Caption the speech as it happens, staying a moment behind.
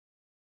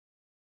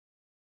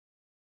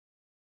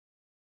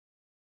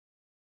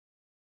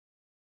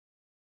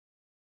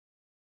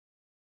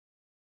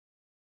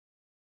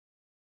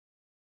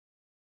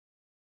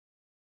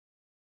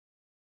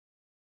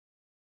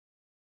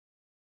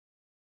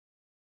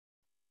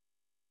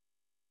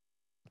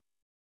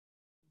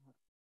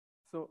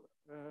So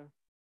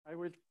I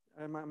will.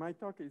 My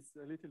talk is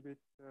a little bit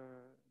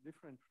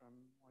different from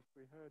what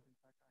we heard. In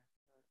fact,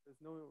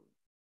 there's no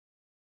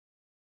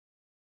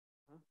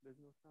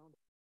sound.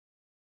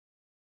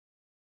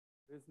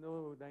 There's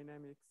no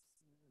dynamics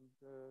and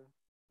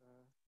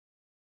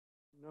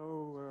no.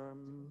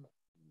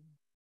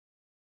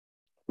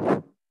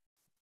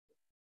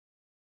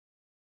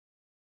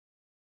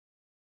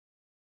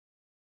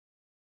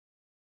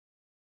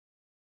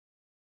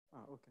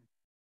 Okay.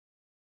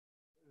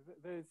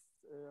 There's.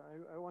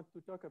 I want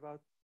to talk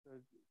about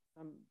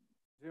some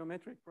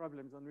geometric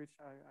problems on which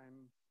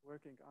I'm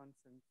working on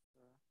since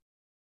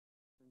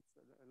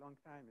a long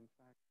time. In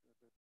fact,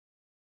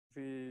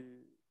 the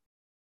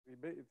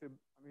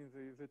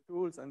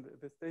tools and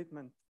the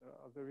statement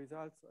of the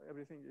results,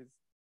 everything is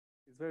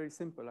very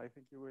simple. I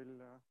think you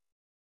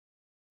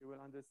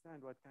will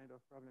understand what kind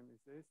of problem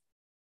is this.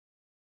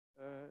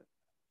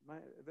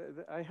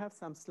 I have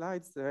some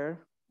slides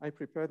there. I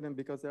prepared them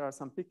because there are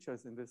some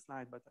pictures in the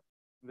slide, but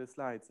the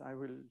slides I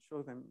will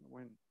show them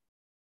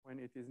when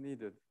it is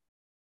needed.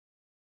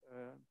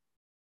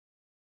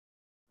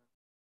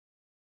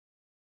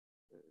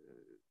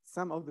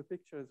 Some of the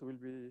pictures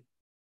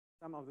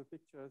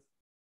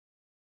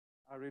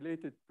are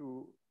related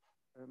to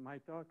my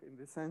talk in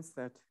the sense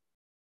that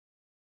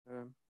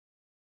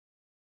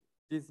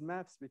these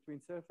maps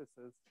between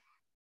surfaces,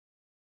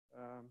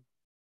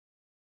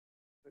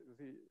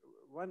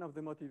 one of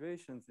the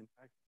motivations, in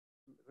fact,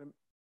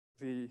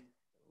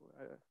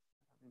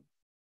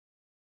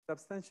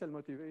 substantial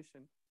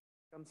motivation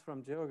comes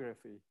from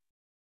geography.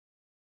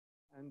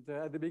 And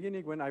at the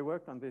beginning, when I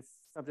worked on this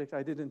subject,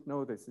 I didn't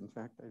know this. In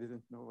fact, I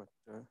didn't know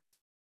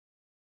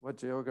what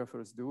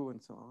geographers do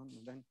and so on.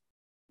 And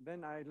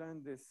then I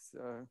learned this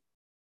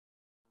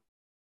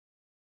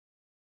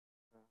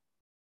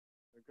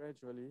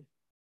gradually.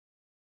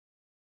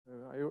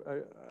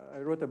 I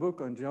wrote a book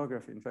on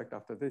geography, in fact,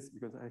 after this,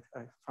 because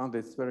I found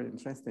this very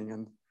interesting.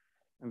 And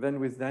then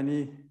with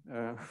Dani,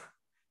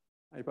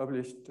 I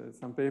published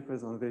some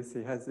papers on this.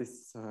 He has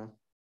this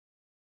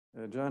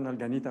journal,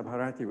 Ganita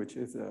Bharati, which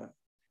is a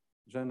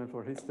journal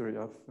for history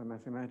of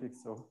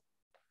mathematics. So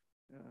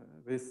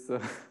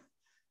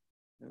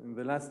in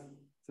the last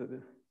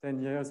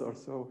 10 years or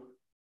so,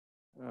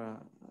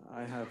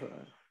 I have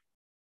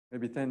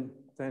maybe 10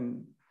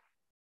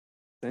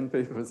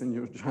 papers in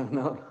your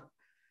journal.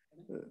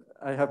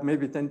 I have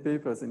maybe 10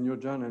 papers in your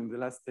journal in the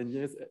last 10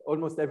 years.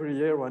 Almost every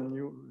year, one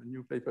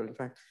new paper, in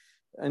fact.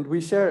 And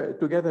we share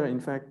together, in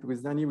fact,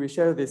 with Dani, we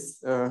share this,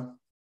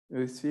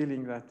 this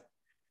feeling that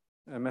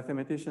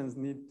mathematicians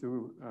need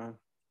to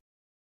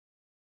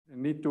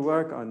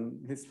work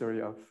on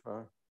history of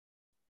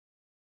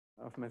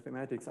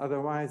mathematics.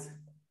 Otherwise,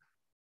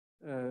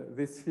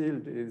 this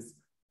field is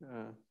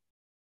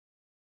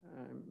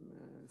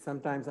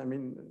sometimes, I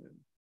mean,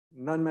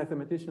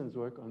 non-mathematicians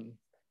work on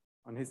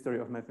history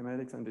of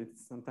mathematics, and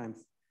it's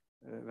sometimes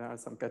there are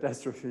some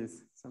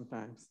catastrophes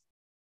sometimes.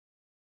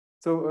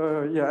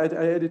 So yeah, I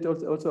edit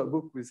also a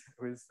book with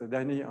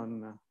Dani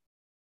on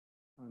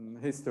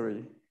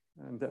history,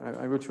 and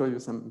I will show you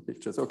some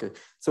pictures. Okay,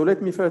 so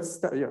let me first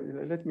start. Yeah,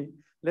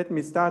 let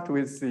me start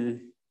with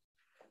the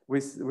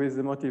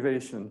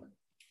motivation.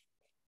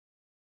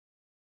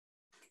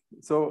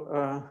 So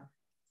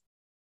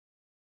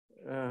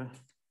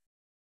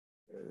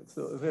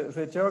so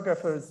the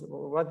geographers,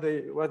 what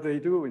they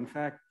do, in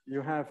fact,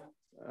 you have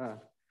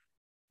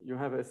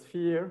a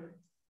sphere,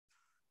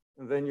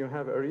 and then you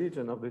have a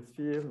region of the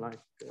sphere,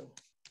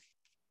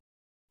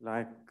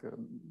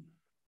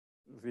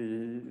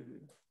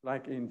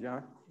 like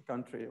India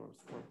country or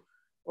so.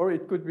 Or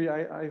it could be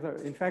either.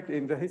 In fact,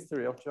 in the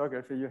history of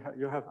geography,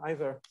 you have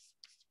either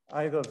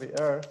the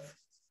Earth,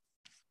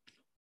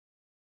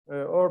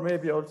 or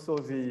maybe also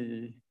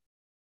the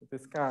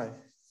sky,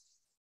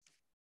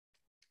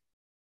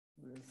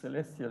 the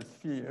celestial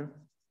sphere,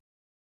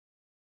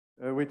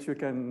 which you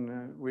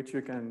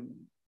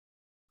can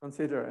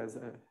consider as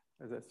a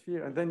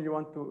sphere, and then you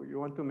want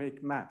to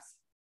make maps.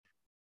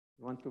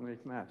 You want to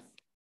make maps.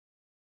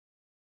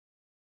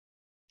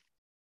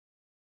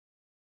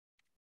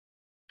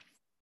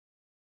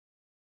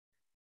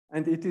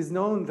 And it is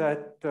known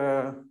that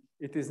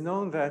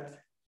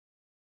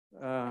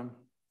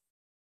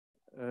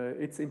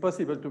it's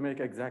impossible to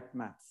make exact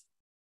maps.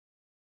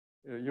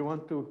 You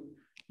want to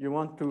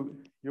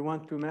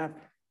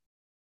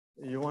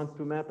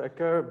map a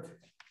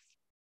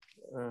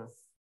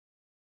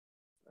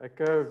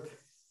curved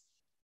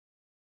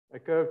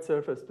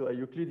surface to a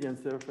Euclidean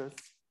surface,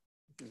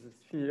 which is a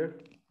sphere,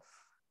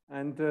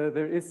 and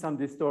there is some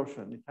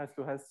distortion. It has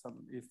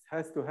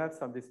to have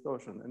some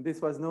distortion, and this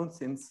was known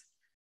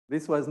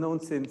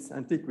since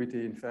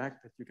antiquity. In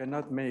fact, that you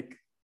cannot make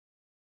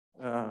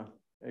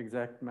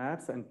exact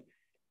maps. And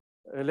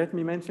let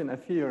me mention a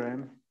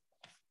theorem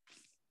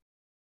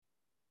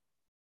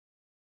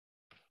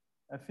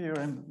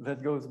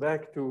that goes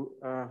back to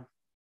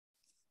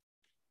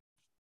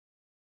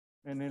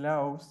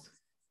Menelaus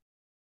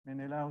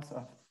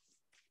of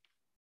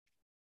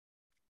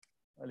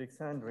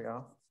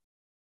Alexandria.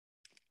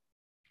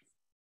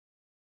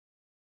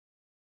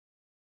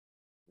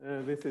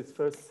 This is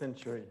 1st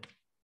century.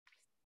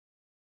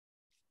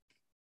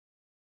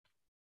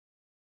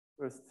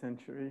 1st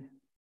century.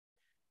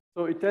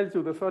 So it tells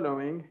you the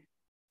following.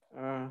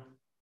 Okay,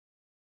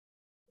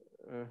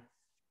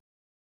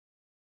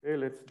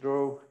 let's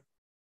draw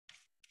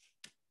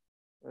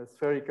a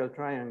spherical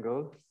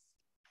triangle.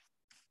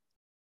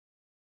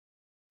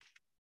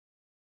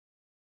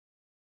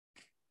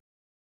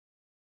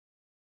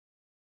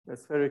 A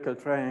spherical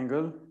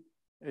triangle,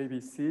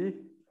 ABC.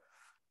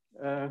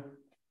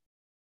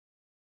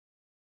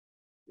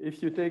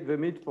 If you take the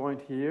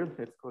midpoint here,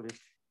 let's call it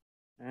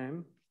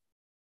M,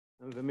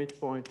 and the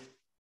midpoint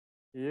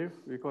here,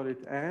 we call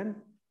it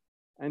N,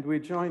 and we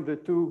join the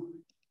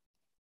two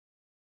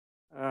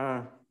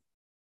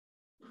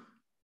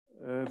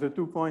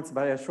points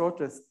by a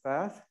shortest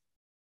path,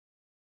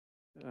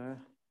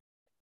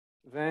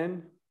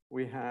 then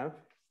we have,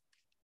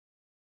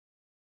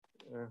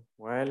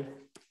 well,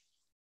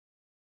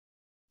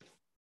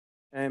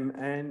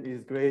 Mn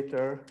is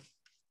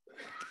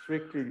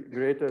strictly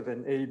greater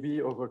than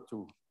AB over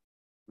 2.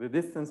 The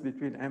distance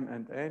between M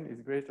and N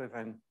is greater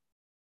than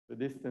the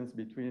distance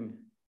between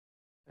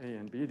A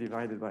and B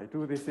divided by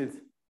 2.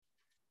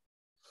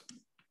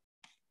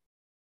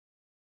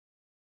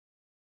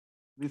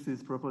 This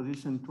is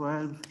proposition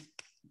 12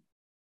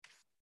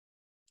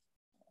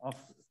 of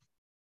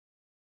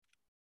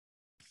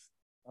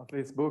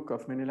this book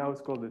of Menelaus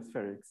called the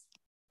spherics.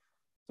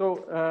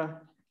 So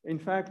in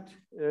fact,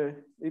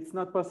 it's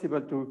not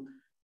possible to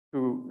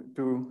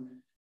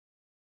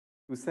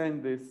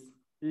send this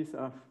piece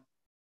of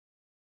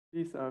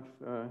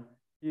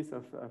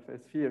a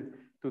sphere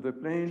to the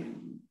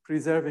plane,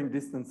 preserving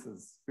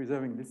distances.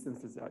 Preserving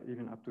distances are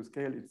even up to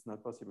scale, it's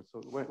not possible. So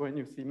when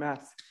you see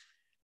maps,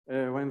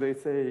 when they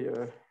say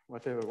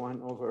whatever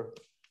 1 over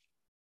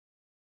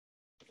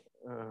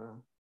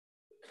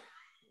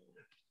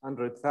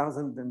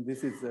 100,000, then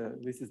this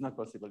is not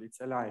possible. It's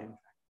a lie.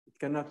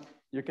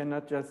 You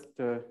cannot just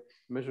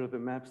measure the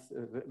maps,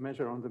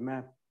 measure on the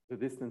map the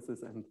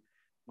distances and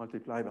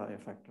multiply by a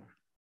factor.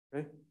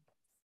 Okay.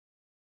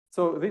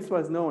 So this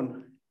was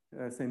known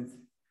since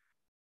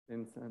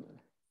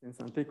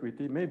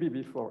antiquity, maybe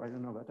before, I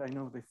don't know, but I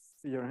know this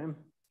theorem.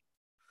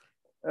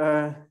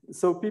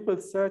 So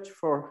people search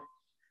for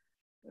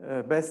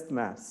best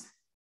maps.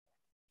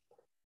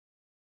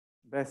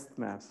 Best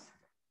maps.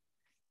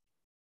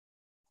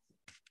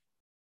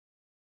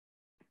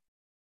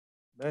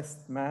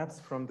 Best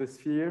maps from the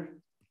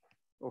sphere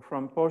or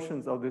from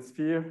portions of the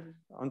sphere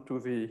onto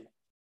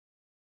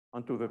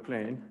the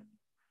plane.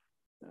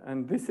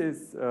 And this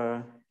is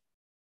the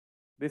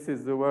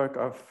work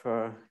of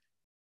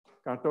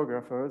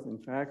cartographers, in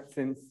fact,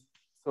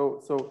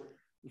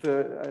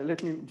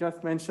 let me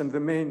just mention the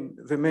main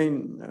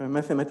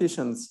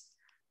mathematicians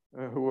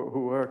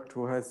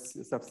who has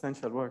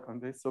substantial work on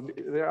this. So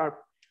there are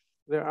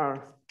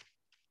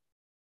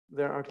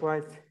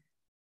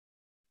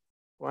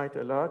quite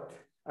a lot.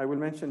 I will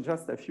mention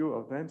just a few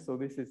of them. So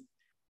this is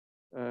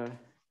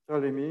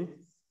Ptolemy.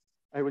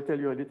 I will tell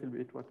you a little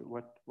bit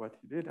what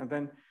he did, and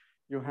then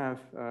you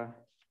have.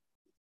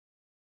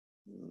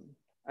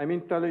 I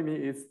mean, Ptolemy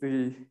is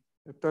the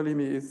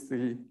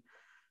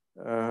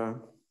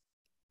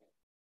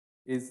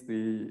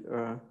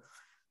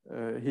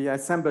he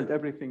assembled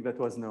everything that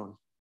was known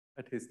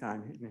at his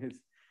time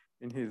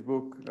in his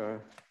book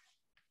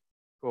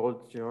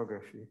called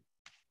Geography.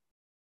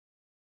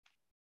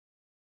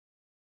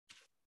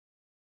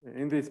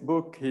 In this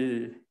book,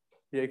 he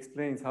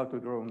explains how to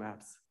draw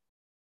maps.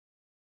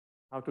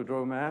 And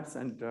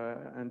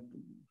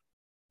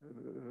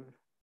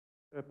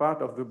a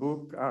part of the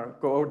book are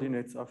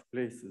coordinates of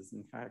places,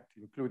 in fact,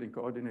 including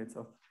coordinates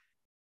of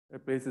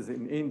places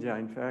in India,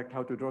 in fact,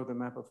 how to draw the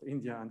map of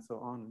India and so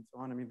on and so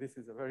on. I mean, this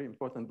is a very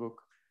important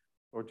book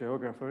for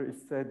geographer. It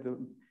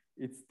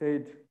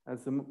stayed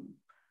as the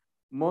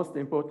most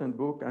important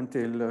book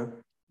until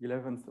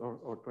 11th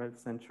or 12th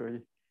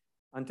century,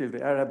 until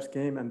the Arabs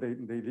came and they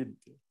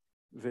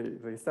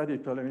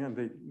studied Ptolemy and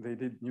they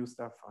did new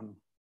stuff on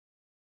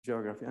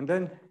geography. And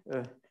then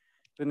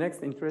the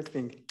next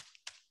interesting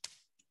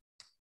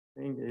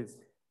thing is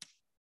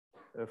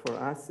for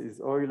us is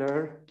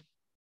Euler,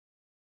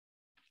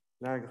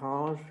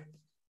 Lagrange,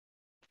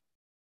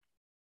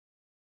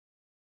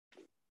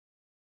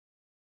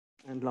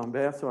 and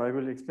Lambert. So I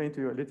will explain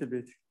to you a little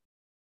bit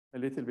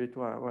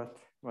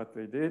what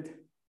they did.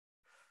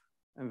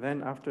 And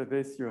then after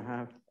this, you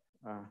have,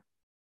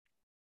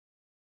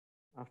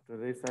 after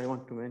this, I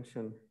want to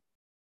mention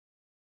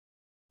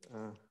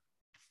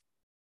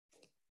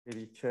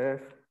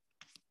Chebyshev.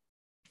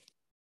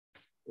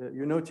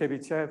 You know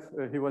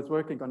Chebyshev, he was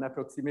working on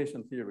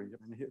approximation theory. I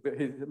mean,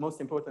 the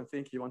most important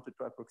thing he wanted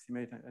to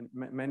approximate and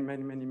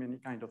many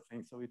kind of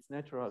things. So it's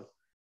natural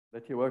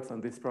that he works on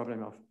this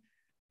problem of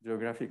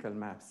geographical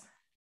maps.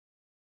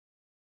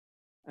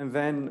 And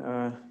then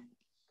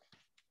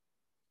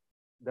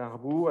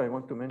Darboux, I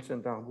want to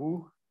mention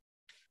Darboux.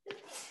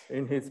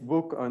 In his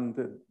book on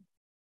the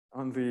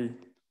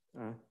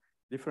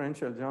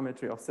differential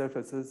geometry of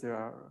surfaces, there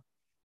are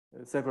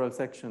several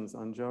sections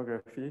on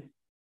geography.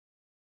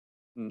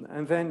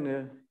 And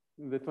then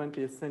in the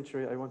 20th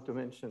century, I want to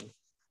mention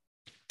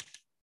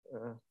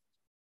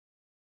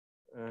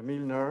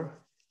Milner.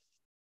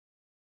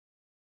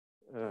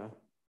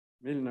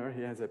 Milner,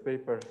 he has a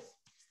paper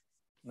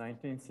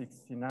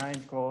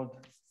 1969 called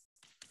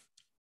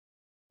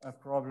A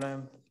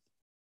Problem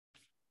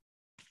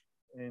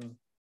in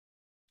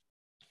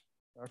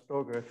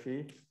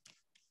Cartography.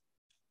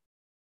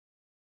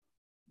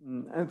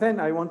 And then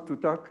I want to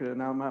talk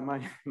now, my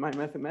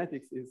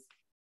mathematics is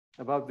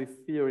about this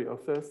theory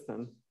of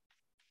Thurston,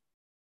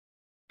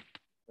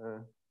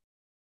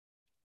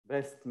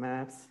 best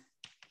maps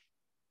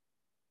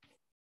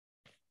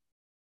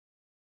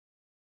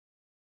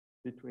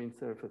between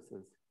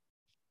surfaces.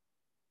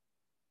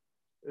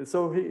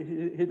 So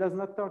he does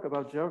not talk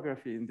about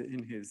geography in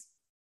his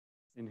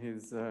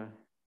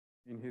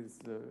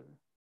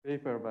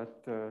paper,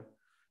 but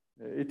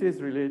it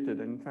is related.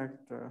 In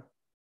fact,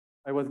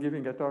 I was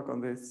giving a talk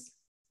on this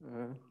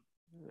a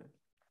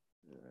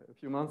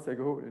few months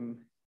ago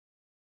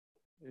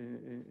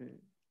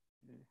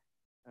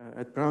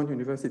at Brown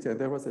University, and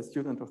there was a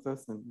student of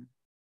Thurston.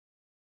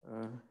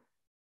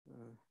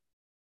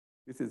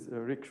 This is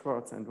Rick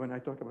Schwartz, and when I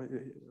talk about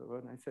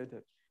when I said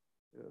that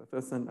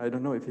Thurston, I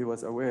don't know if he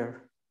was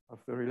aware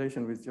of the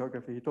relation with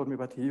geography. He told me,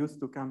 but he used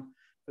to come.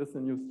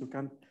 Thurston used to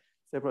come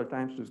several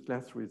times to his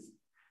class with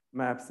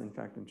maps, in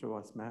fact, and show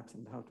us maps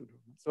and how to do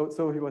it.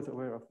 So he was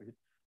aware of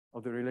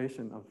the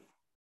relation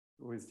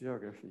with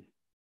geography.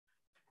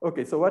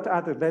 Okay, so what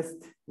are the best?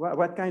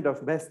 What kind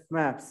of best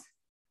maps?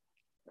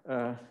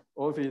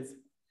 All these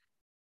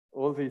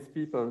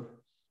people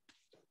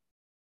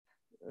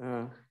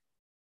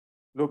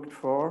looked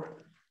for.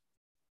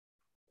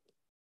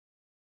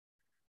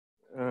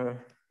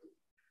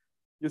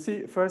 You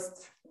see,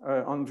 first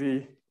on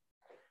the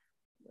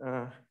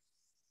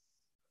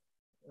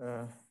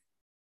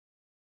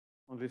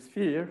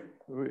sphere,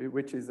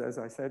 which is, as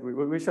I said,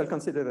 we shall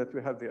consider that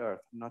we have the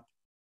Earth, not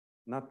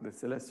the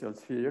celestial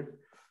sphere.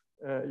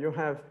 You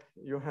have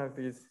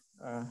these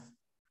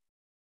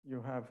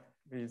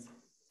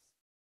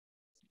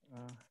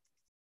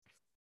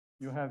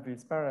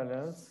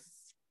parallels.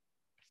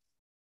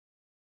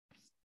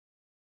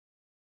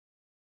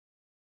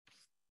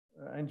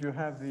 And you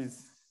have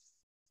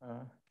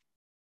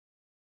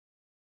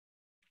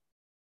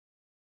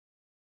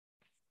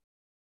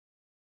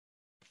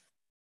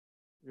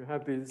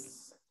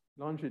these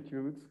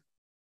longitudes,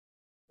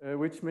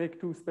 which make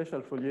two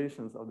special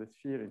foliations of the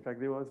sphere. In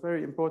fact, it was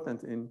very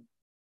important in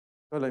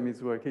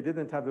Ptolemy's work. He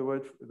didn't have the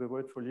word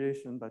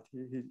foliation, but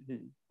he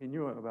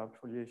knew about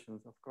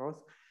foliations, of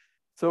course.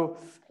 So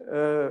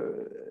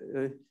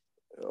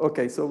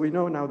okay, so we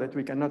know now that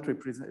we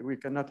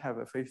cannot have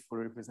a faithful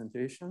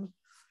representation.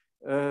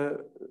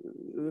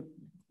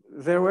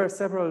 There were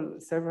several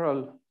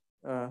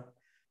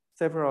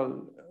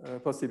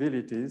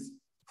possibilities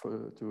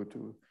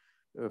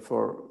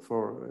for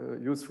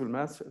useful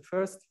maths.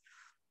 First,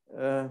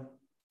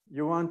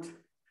 you want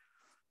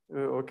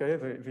okay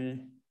the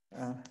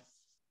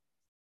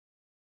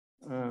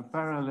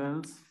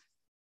parallels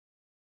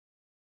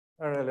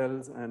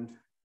and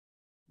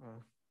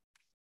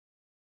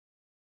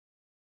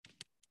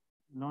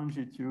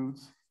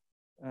longitudes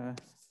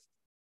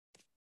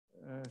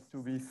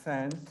to be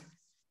sent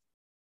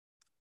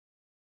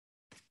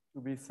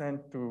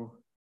to,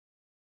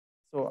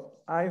 so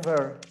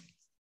either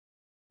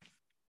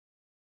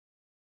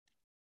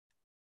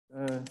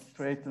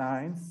straight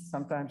lines.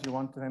 Sometimes you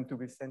want them to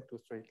be sent to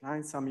straight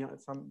lines.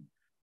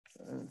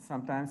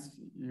 Sometimes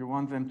you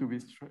want them to be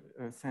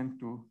sent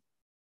to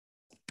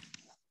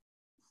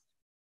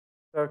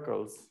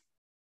circles.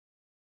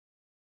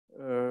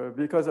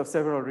 Because of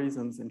several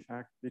reasons, in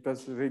fact,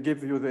 because they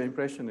give you the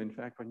impression, in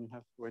fact,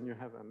 when you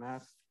have a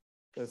map,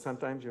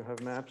 sometimes you have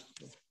maps.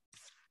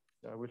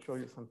 I will show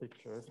you some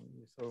pictures. And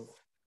you saw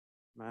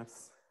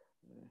maps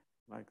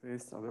like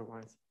this.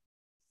 Otherwise,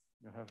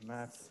 you have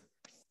maps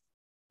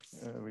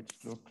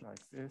which look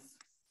like this,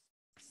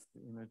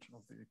 the image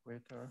of the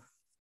equator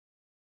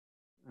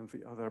and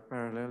the other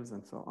parallels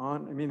and so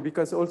on. I mean,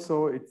 because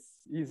also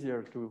it's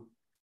easier to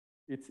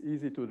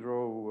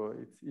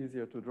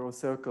draw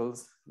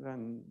circles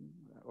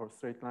or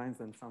straight lines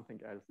than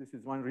something else. This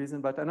is one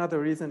reason, but another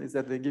reason is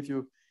that they give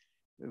you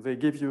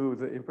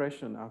the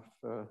impression of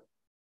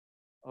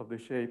the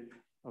shape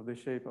of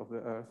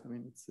the Earth. I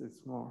mean,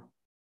 it's more,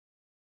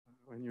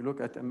 when you look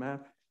at a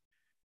map,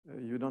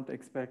 you don't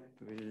expect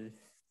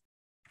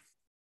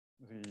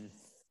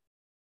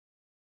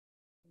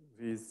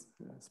these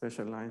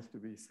special lines to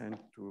be sent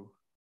to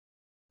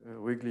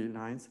wiggly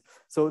lines.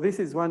 So this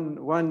is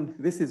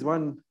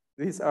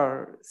these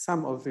are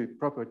some of the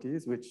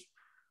properties which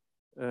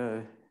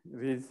I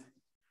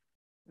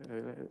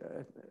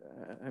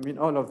mean,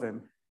 all of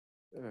them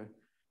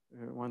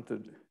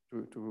wanted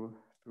to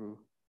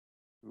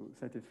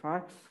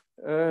satisfy.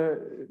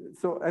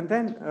 So, and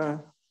then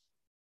depends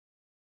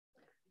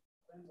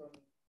on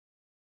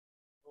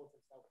north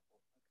and south pole.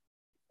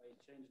 If I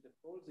change the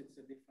poles, it's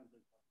a different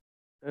result.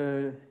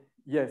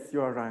 Yes,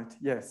 you are right.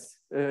 Yes.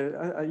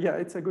 Yeah,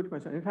 it's a good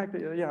question. In fact,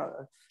 yeah.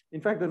 In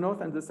fact, the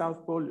North and the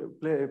South Pole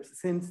play,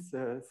 since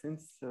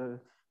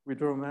we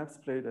draw maps,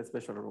 played a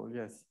special role.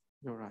 Yes,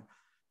 you're right.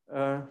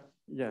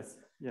 Yes,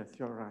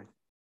 you're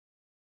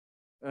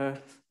right.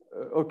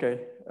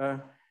 Okay.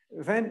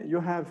 Then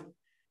you have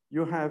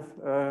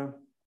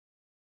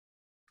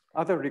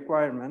other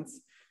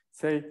requirements.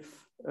 Say,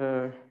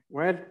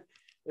 well,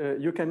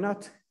 you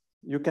cannot.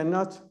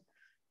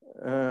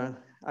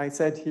 I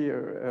said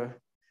here,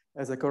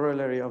 as a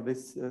corollary of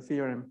this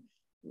theorem,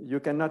 you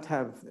cannot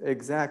have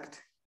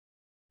exact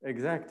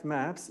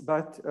maps,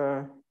 but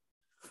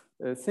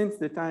since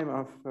the time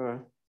of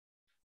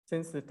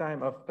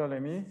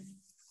Ptolemy,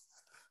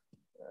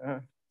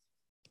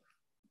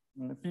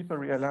 people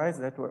realized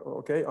that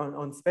okay,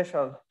 on some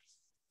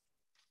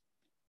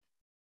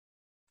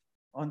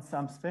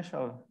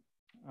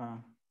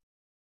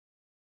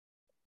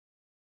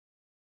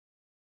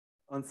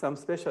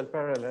special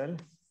parallel.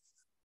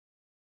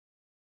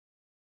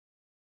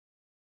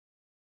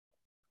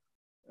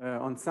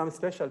 On some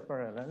special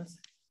parallels,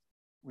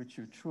 which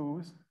you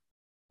choose,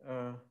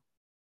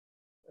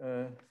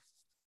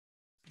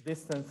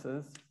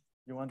 distances,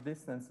 you want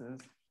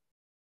distances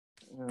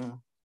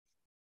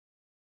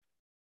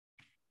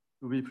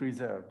to be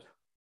preserved.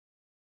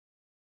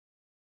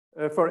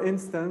 For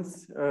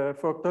instance,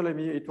 for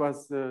Ptolemy, it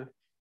was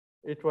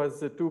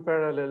two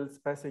parallels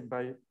passing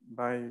by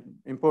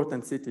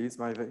important cities,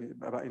 in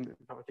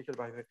particular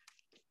by the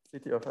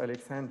city of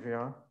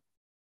Alexandria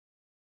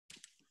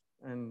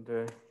and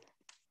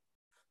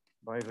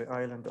by the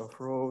island of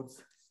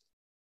Rhodes.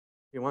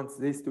 He wants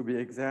this to be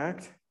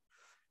exact.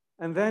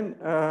 And then,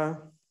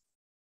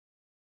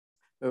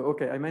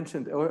 okay, I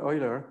mentioned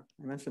Euler.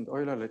 Let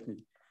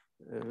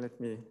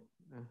me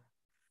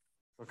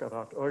talk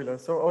about Euler.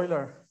 So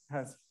Euler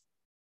has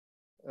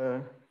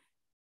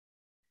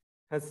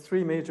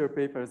three major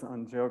papers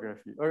on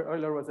geography.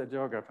 Euler was a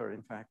geographer,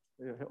 in fact,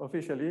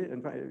 officially.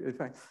 In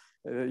fact,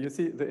 you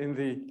see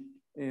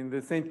in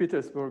the St.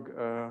 Petersburg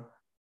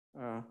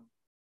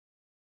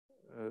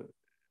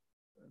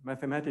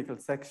mathematical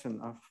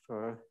section of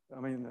the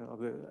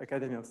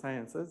Academy of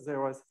Sciences,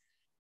 there was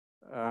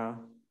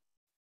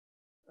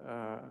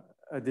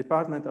a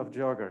department of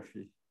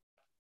geography.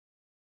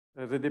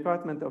 The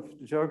department of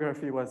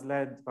geography was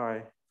led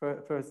by,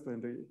 first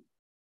when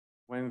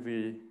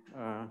the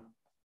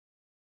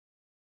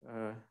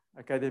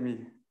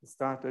Academy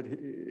started,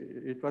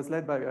 it was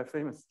led by a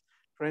famous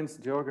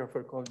French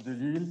geographer called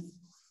Delisle.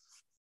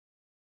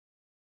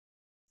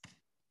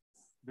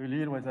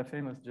 Delisle was a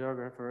famous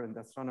geographer and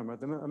astronomer,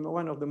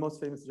 one of the most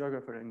famous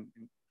geographers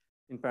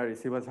in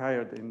Paris. He was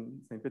hired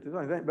in St.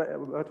 Petersburg.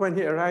 But when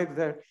he arrived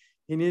there,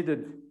 he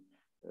needed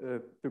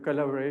to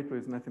collaborate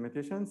with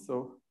mathematicians.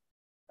 So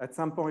at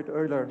some point,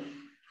 Euler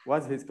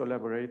was his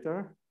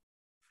collaborator.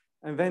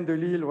 And then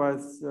Delisle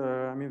was,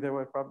 there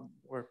were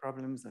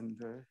problems, and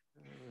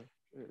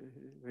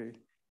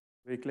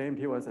they claimed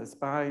he was a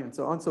spy and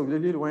so on. So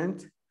Delisle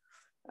went,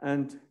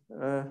 and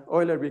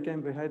Euler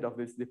became the head of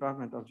this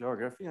department of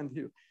geography, and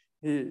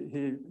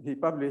he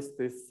published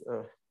this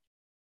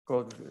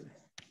called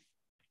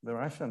the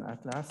Russian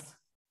Atlas.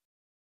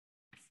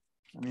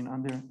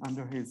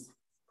 Under his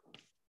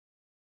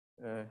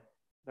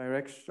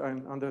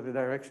direction, under the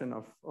direction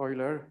of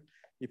Euler,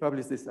 he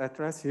published this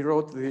atlas. He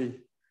wrote the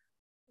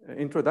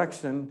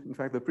introduction, in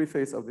fact, the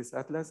preface of this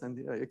atlas, and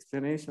the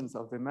explanations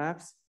of the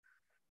maps,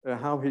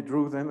 how he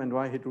drew them and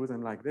why he drew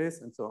them like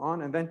this, and so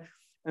on.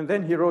 And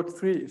then he wrote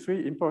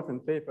three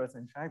important papers.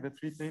 In fact, the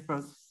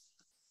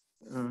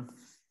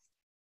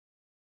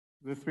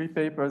three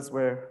papers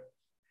were,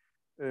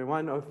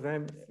 one of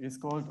them is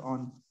called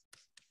on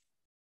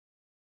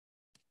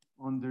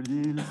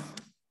Delisle's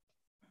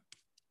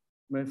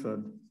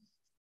method,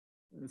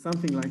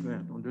 something like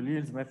that, on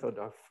Delisle's method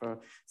of.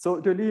 So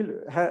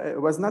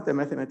Delisle was not a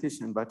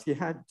mathematician, but he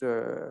had,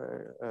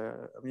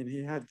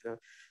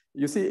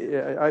 you see,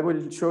 I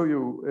will show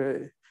you,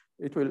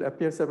 it will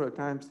appear several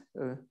times.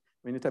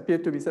 It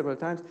appeared to be several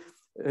times.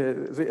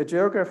 The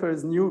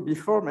geographers knew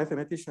before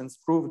mathematicians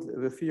proved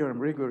the theorem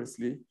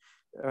rigorously.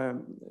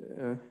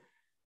 The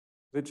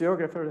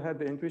geographer had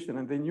the intuition,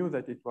 and they knew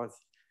that it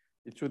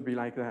should be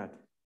like that.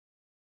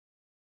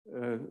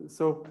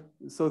 So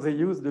they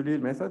used the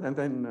Delisle method, and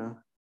then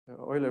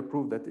Euler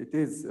proved that it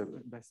is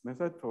the best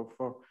method for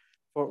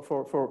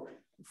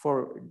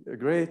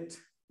great,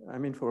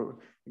 for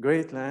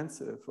great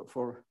lands.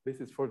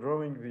 This is for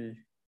drawing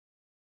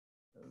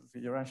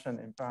the Russian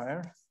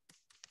Empire.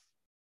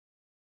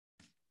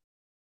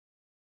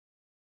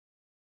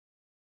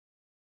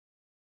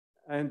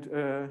 And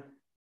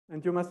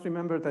you must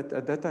remember that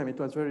at that time it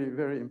was very,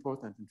 very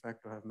important, in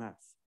fact, to have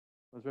maps.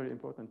 It was very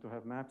important to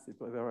have maps.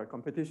 There were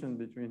competition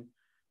between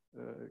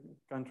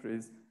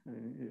countries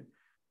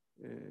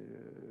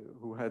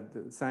who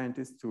had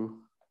scientists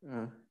to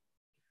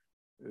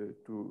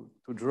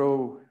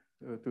draw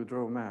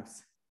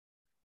maps.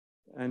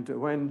 And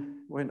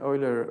when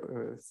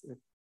Euler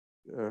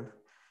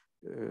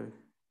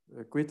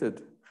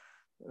quitted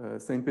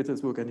St.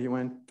 Petersburg, and he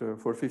went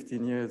for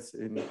 15 years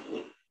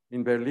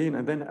in Berlin.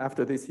 And then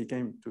after this, he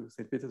came to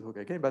St. Petersburg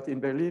again. But in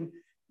Berlin,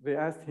 they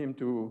asked him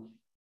to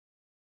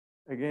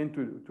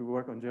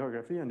work on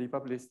geography, and he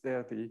published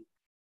there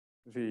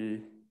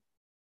the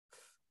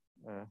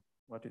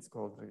what is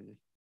called the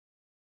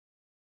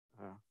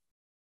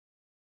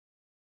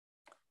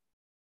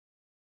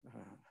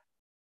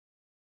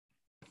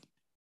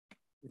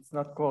it's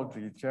not called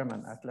the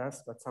German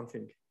Atlas, but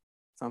something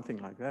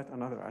like that,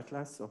 another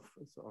atlas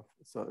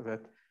so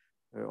that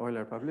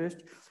Euler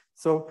published.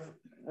 So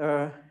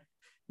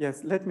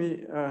yes, let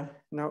me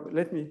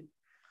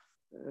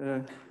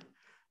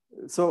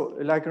so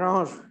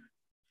Lagrange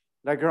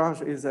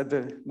is at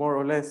the more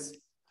or less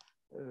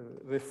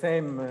the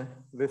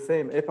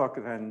same epoch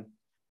than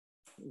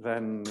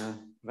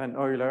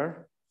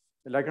Euler.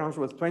 Lagrange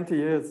was 20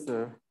 years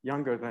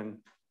younger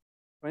than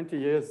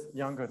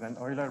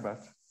Euler,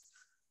 but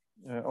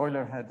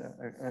Euler had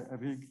a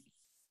big,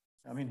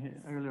 I mean,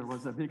 Euler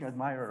was a big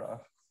admirer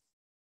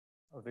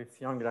of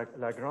this young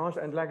Lagrange,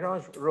 and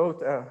Lagrange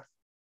wrote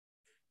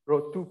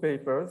two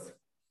papers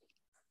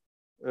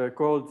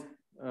called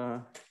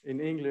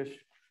in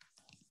English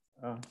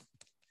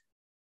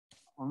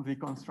on the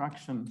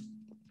construction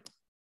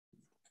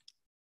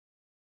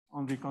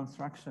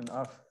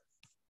of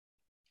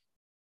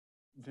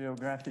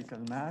geographical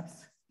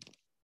maps.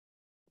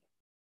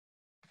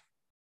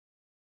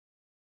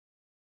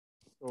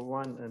 So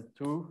 1 and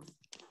 2.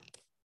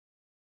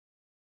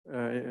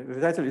 The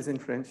title is in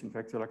French, in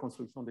fact, sur la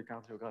construction des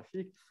cartes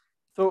géographiques.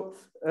 So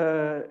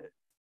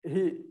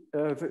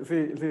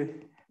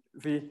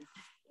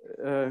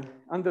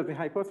under the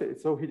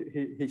hypothesis, so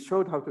he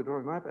showed how to draw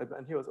a map,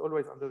 and he was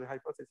always under the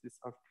hypothesis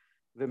of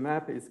the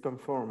map is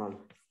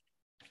conformal.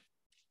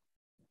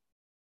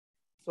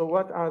 So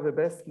what are the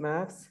best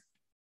maps?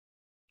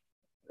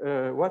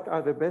 What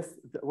are the best?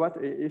 What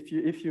if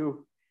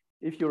you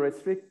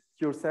restrict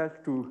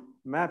yourself to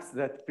maps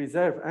that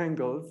preserve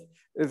angles?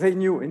 They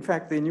knew, in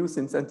fact, they knew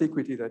since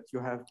antiquity that you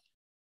have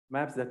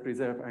maps that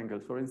preserve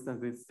angles. For instance,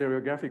 the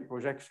stereographic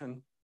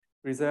projection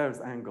preserves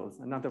angles.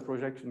 Another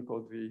projection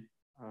called the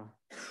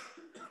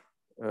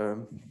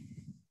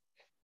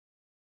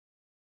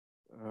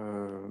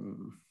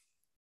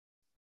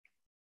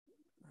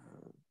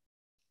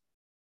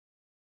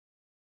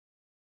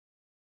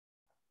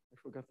I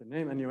forgot the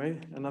name anyway.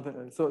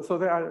 Another. So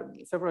there are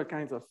several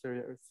kinds of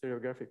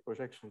stereographic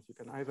projections. You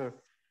can either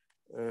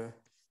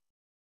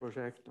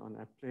project on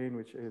a plane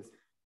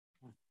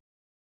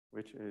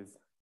which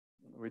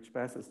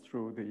passes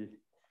through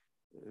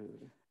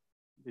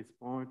this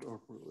point, or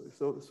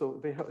so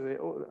they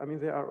all, I mean,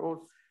 they are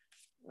all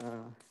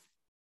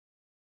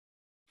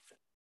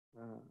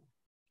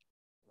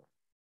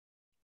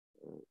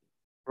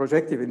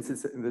projective in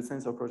the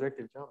sense of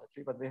projective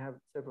geometry, but they have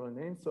several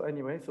names. So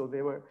anyway, so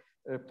they were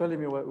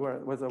Ptolemy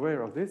was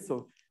aware of this.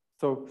 So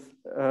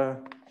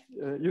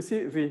you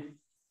see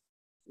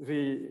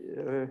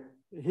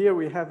here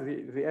we have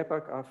the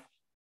epoch of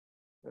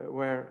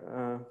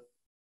where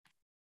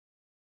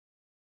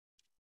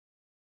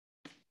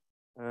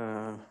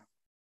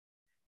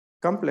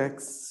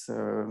complex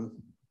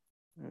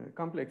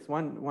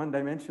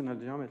one-dimensional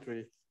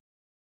geometry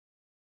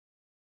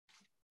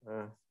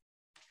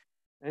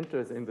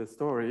enters in the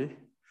story,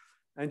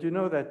 and you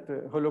know that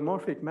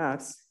holomorphic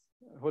maps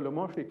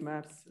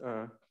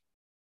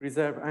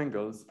preserve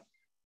angles,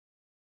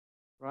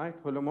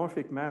 right?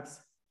 Holomorphic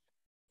maps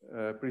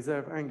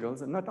preserve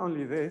angles, and not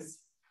only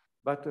this,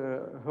 but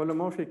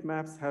holomorphic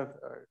maps have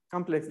a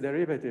complex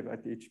derivative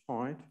at each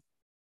point,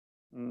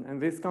 and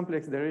this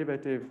complex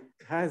derivative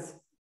has,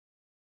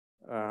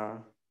 I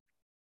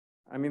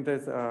mean,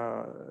 there's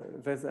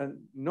a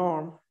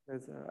norm,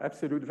 there's an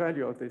absolute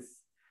value of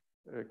this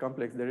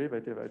complex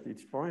derivative at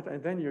each point,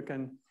 and then you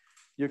can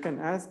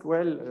ask,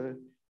 well,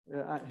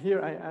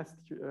 here I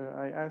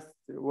asked,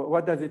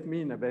 what does it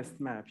mean a best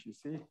map? You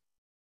see,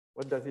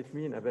 what does it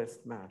mean a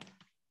best map?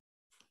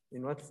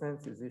 In what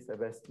sense is this a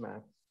best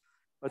map?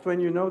 But when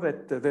you know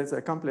that there's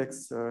a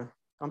complex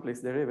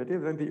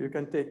derivative, then you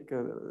can take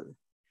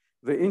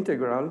the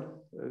integral.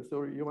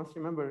 So you must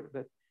remember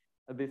that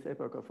at this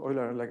epoch of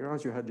Euler and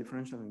Lagrange, you had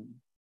differential and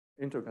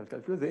integral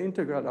calculus. The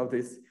integral of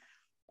this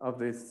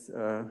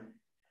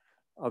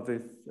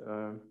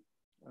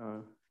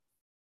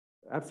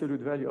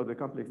absolute value of the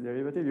complex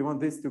derivative, you want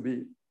this to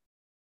be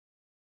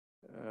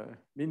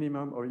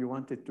minimum, or you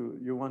want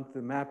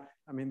the map.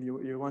 I mean,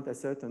 you want a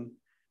certain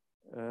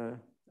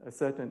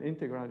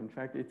integral. In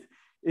fact,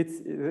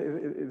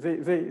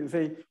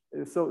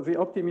 so the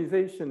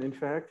optimization, in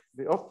fact,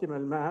 the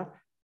optimal map.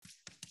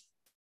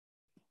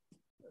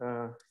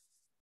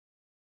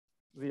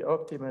 The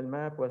optimal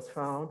map was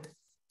found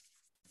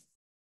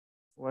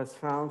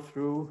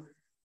through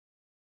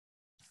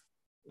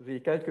the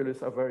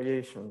calculus of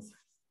variations.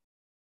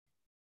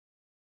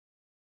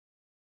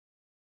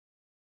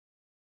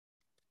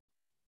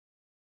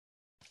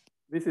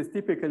 This is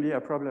typically a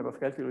problem of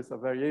calculus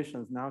of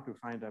variations now, to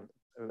find a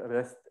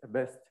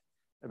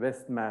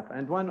best map.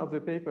 And one of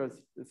the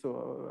papers,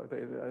 so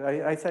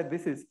I said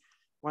this is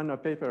one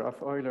paper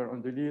of Euler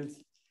on the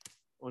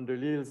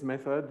Lille's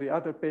method. The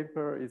other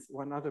paper is,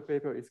 one other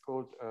paper is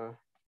called,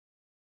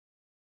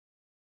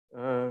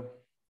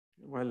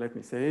 well, let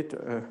me say it,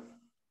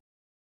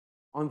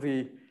 on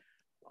the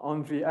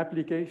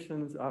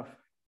applications of,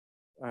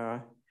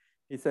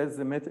 he says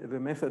the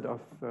method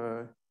of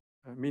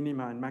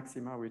minima and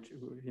maxima, which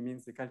he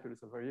means the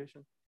calculus of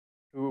variation,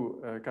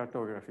 to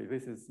cartography.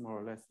 This is more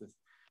or less the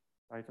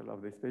title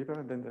of this paper.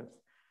 And then that's,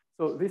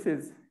 so this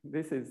is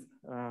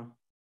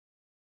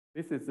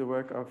the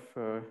work of,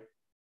 I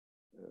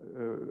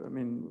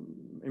mean,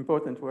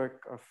 important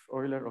work of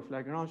Euler, of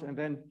Lagrange, and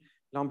then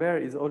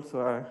Lambert is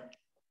also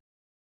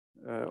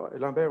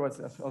Lambert was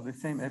of the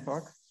same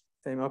epoch,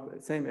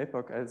 same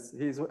epoch as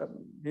he's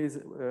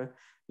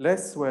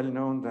less well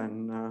known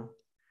than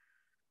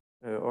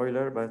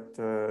Euler, but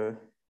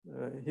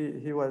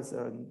he was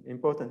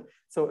important.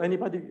 So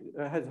anybody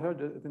has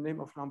heard the name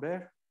of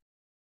Lambert?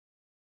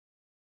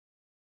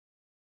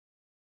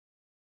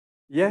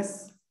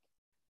 Yes,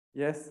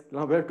 yes,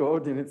 Lambert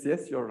coordinates.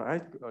 Yes, you're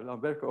right.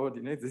 Lambert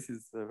coordinates. This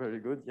is very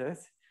good.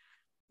 Yes,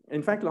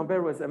 in fact,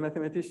 Lambert was a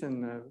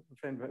mathematician,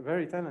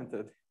 very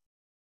talented.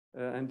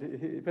 And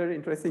very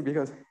interesting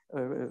because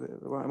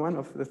one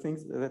of the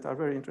things that are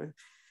very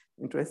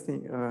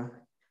interesting,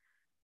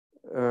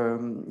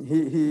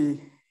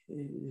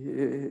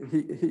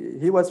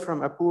 he was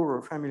from a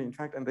poor family, in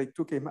fact, and they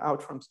took him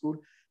out from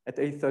school at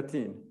age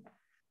 13.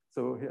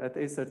 So at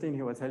age 13,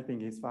 he was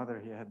helping his father.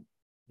 He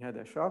had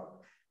a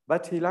shop,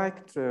 but he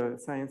liked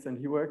science and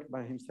he worked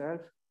by himself.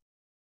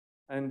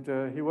 And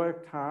he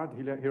worked hard,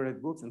 he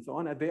read books and so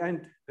on. At the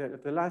end,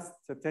 the last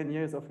 10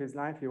 years of his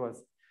life, he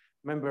was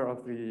member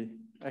of the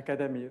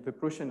academy, the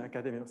Prussian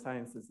Academy of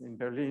Sciences in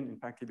Berlin. In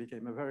fact, he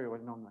became a very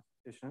well-known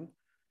mathematician.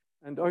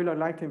 And Euler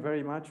liked him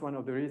very much. One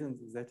of the reasons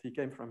is that they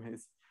came from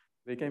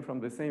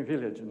the same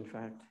village, in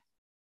fact,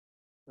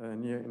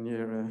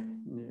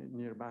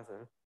 near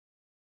Basel.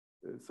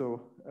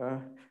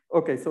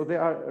 Okay, so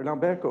there are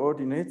Lambert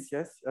coordinates,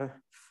 yes.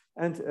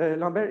 And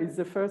Lambert is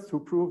the first who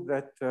proved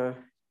that,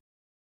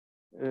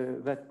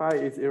 that pi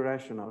is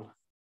irrational.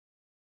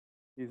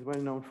 He's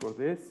well known for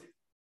this.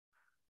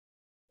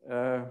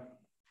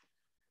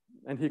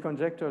 And he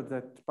conjectured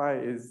that pi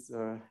is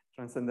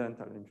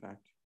transcendental, in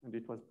fact, and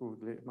it was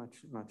proved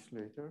much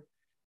later.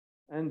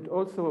 And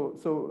also,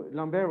 so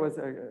Lambert was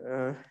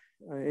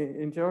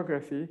in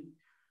geography.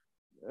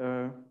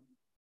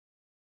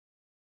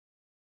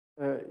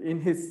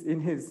 In his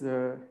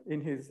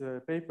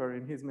paper,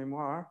 in his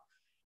memoir,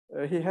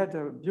 he had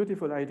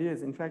beautiful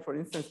ideas. In fact, for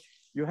instance,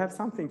 you have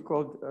something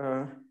called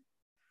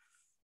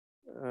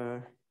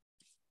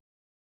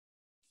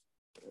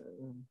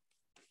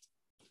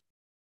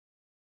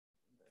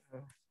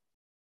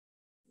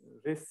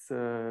this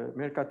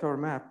Mercator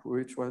map,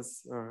 which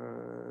was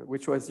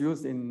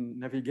used in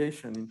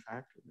navigation, in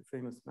fact, the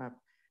famous map,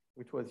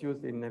 which was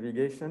used in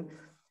navigation.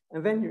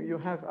 And then you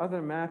have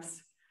other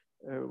maps,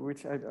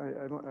 which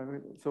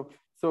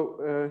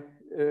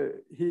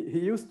he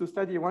used to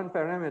study one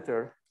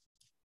parameter.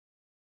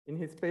 In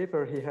his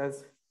paper, he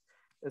has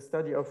a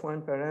study of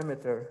one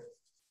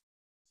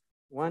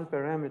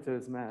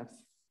parameter's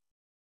maps.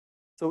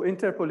 So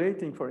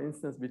interpolating, for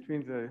instance,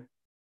 between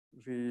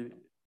the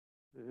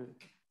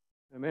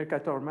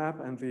Mercator map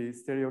and the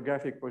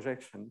stereographic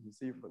projection, you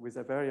see, with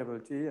a variable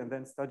t, and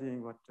then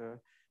studying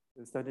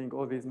studying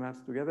all these maps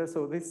together.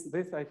 So this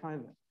I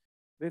find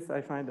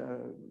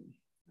an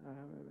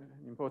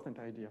important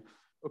idea.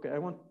 Okay, I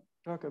won't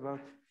talk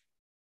about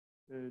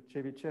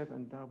Chebyshev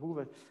and Darboux,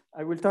 but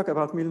I will talk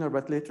about Milnor,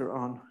 but later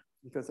on,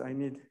 because I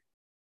need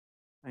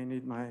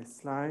my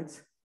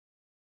slides.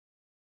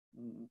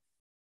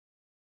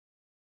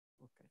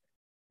 Okay.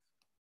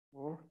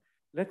 Or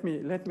let me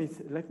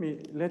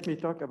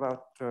talk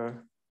about.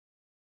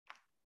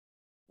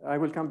 I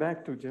will come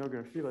back to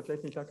geography, but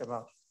let me talk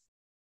about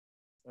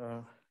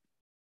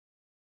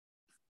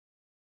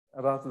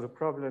the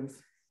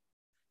problems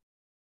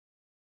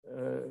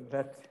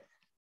that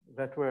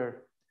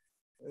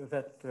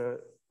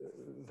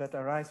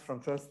arise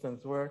from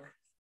Thurston's work.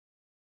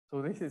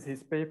 So this is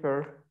his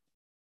paper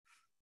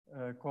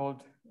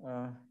called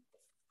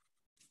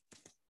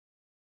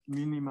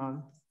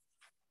minimal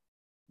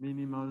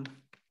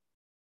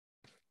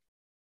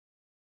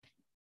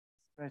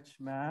stretch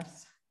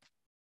mass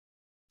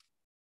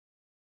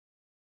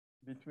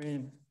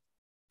between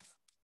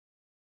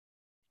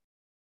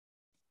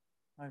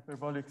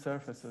hyperbolic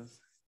surfaces.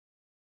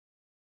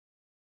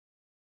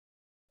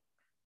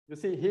 You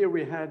see here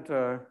we had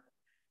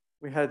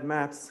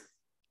maps.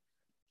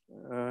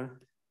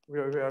 We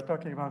are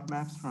talking about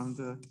maps from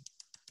the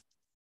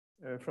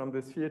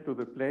sphere to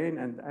the plane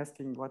and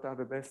asking what are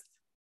the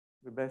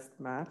best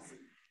maps.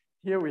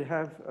 Here we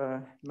have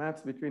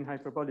maps between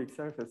hyperbolic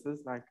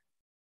surfaces, like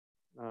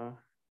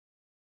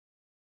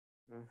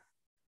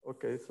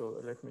okay,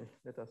 so let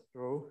us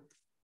draw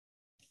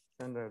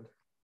standard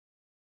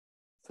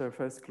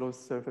surface,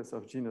 closed surface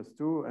of genus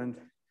 2, and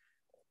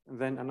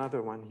then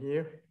another one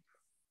here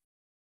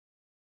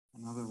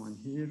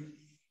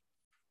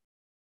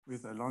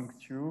with a long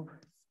tube.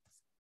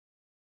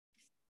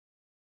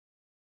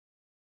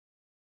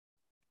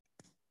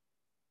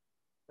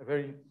 a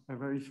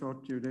very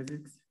short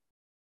geodesics,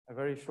 a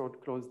very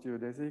short closed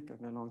geodesic,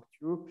 and a long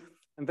tube.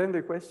 And then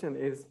the question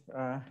is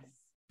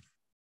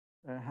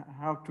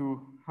how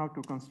to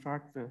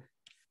construct the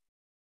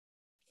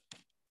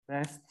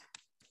best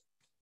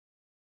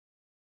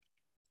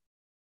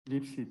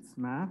Lipschitz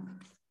map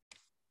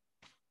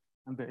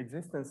and the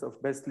existence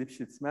of best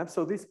Lipschitz map.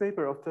 So this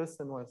paper of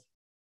Thurston was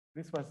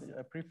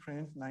a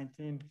preprint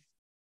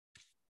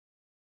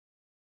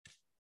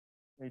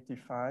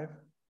 1985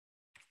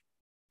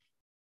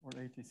 or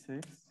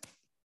 86.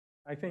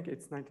 I think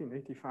it's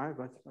 1985,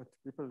 but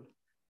people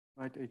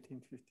write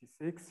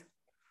 1856.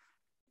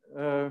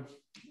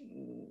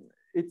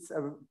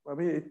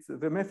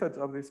 The methods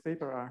of this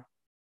paper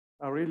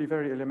are really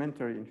very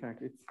elementary. In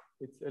fact,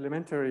 it's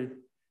elementary.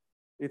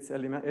 It's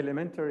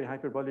elementary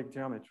hyperbolic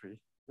geometry.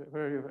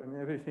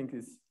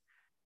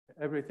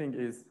 Everything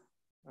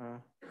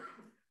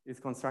is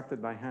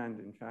constructed by hand.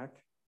 In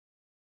fact,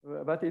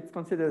 but it's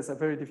considered as a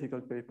very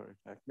difficult paper. In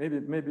fact,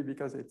 maybe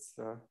because it's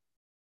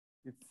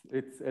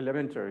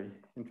elementary.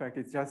 In fact,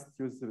 it's just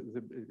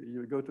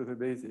you go to the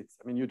basics.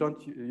 I mean, you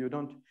don't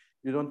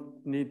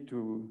need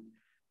to.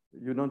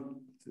 You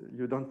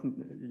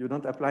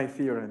don't apply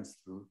theorems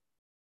to.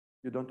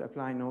 You don't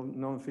apply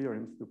known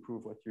theorems to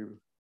prove what you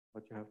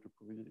have to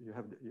prove. You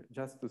have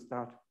just to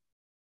start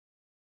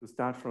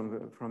from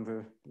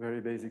the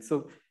very basics.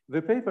 So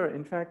the paper,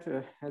 in fact,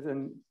 has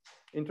an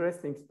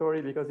interesting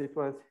story because it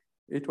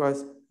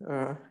was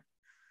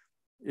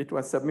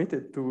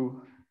submitted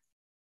to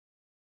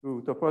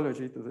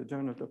topology, to the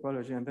journal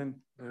Topology, and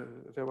then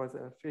there was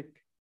a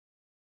thick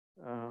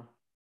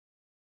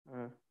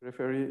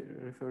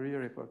referee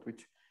report,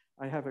 which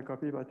I have a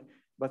copy,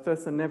 but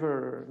Thurston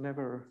never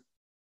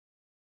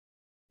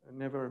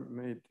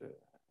made.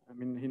 I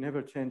mean, he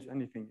never changed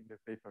anything in the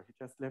paper. He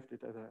just left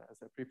it as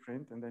a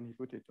preprint, and then he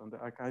put it on the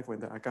archive when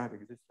the archive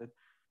existed.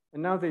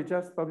 And now they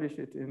just publish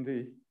it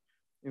in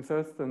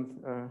Thurston's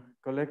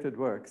collected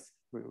works,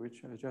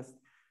 which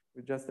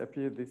just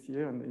appeared this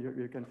year, and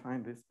you can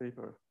find this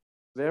paper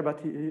there,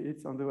 but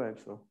it's on the web.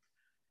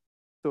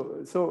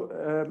 So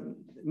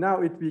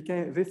now it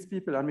became, these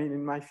people, I mean,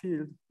 in my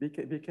field,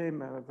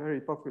 became a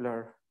very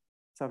popular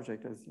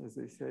subject, as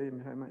they say.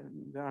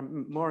 There are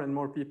more and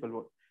more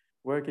people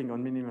working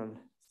on minimal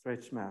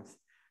stretch maps.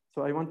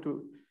 So I want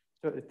to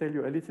tell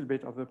you a little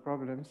bit of the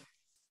problems.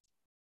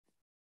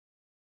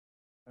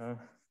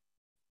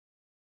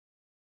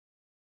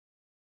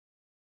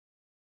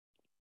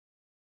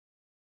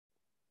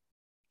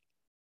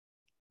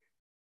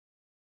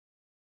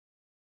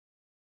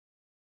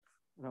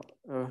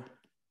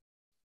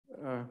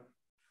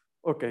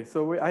 Okay,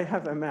 so I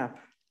have a map.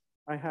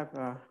 I have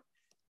a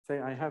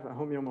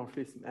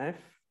homeomorphism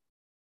F,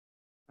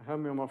 a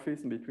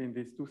homeomorphism between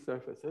these two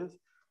surfaces.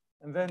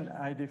 And then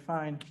I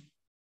define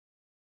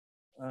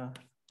the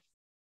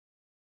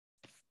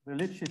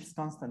Lipschitz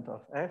constant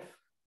of F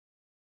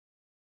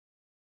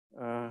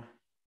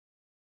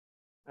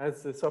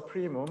as the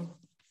supremum,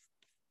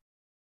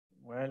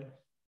 well,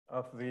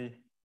 of the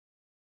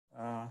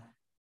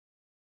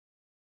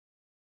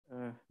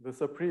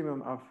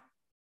supremum of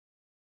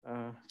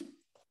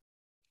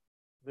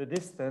the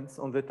distance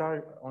on the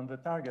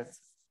target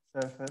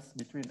surface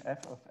between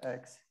f of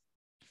x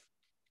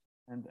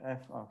and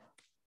f of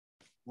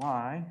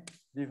y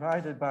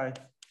divided by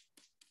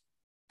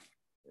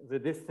the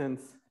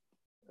distance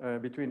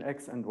between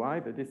x and y.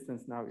 The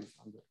distance now is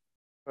on the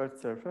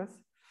first surface.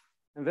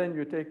 And then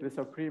you take the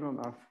supremum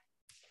of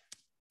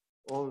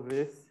all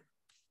this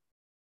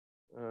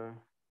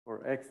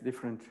for x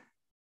different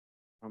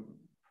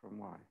from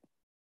y.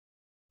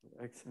 So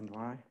x and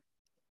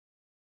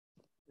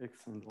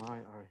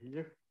y are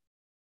here.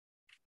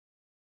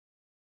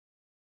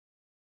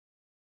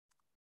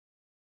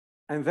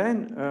 And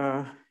then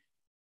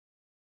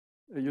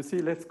you see,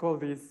 let's call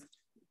these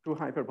two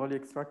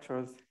hyperbolic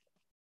structures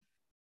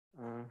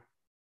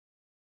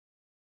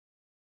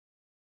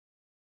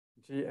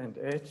G and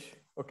H.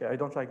 Okay, I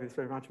don't like this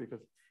very much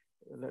because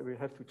we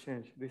have to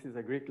change. This is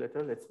a Greek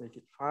letter. Let's make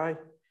it phi.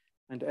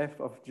 And f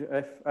of this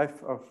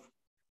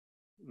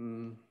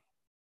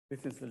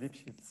is the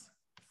Lipschitz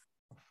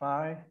of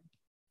phi.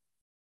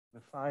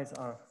 The phi's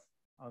are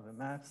the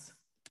maps.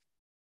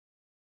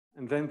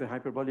 And then the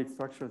hyperbolic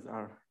structures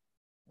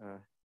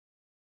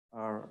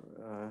are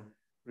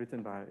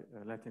written by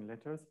Latin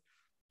letters.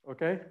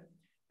 Okay?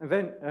 And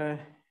then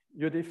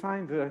you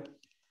define the,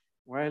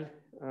 well,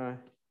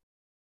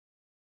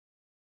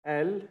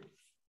 L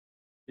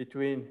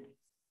between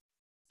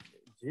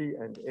G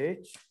and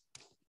H.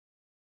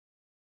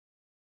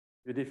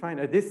 You define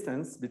a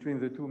distance between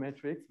the two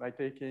metrics by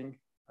taking,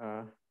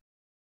 well,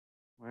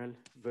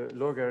 the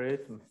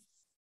logarithm.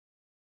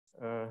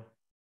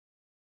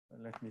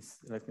 Let me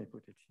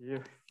put it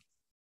here.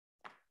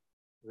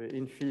 The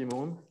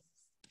infimum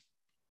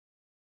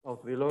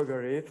of the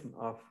logarithm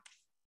of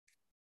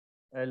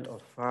L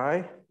of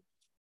phi.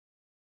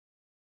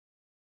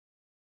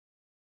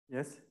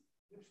 Yes?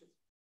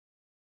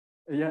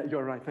 Yeah,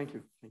 you're right. Thank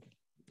you. Thank you.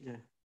 Yeah.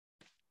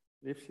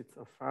 Lipschitz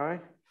of phi.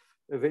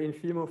 the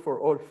infimo for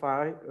all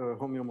phi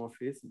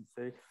homeomorphisms.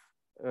 Say,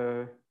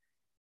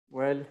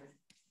 well,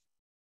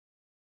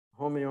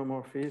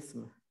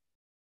 homeomorphism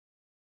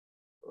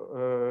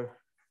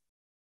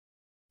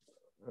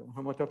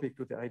homotopic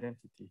to the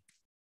identity.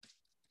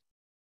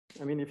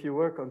 I mean, if you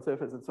work on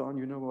surface and so on,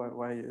 you know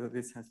why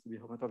this has to be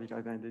homotopic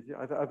identity.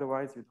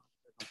 Otherwise, you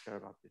don't care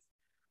about this.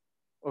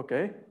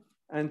 Okay,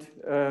 and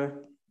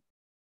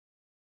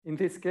in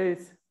this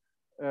case,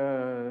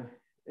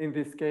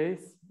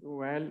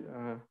 well,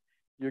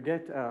 you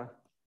get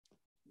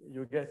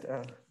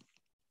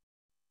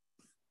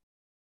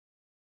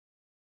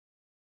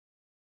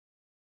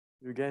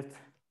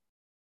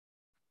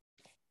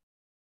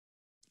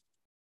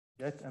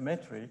a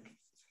metric.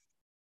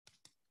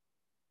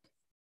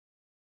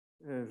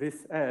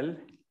 This L,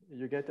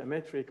 you get a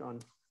metric on,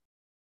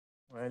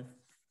 well,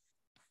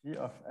 E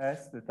of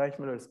S, the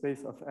Teichmüller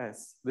space of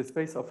S, the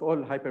space of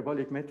all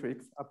hyperbolic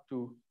metrics up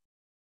to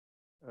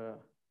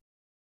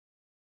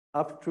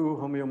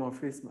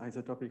homeomorphism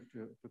isotopic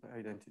to the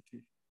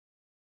identity.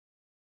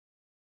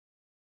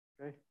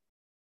 Okay,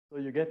 so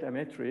you get a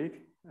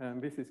metric,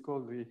 and this is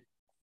called the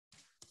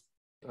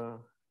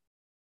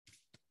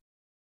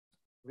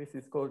this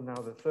is called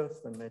now the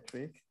Thurston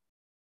metric.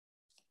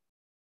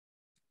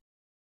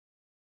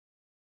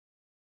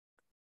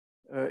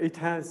 It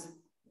has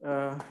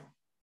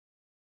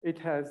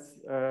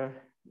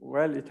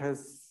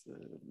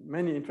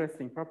many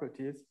interesting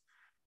properties.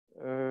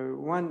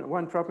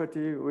 One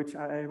property which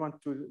I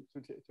want to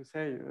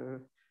say,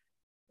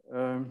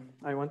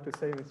 I want to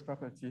say this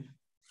property.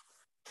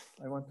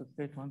 I want to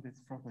state one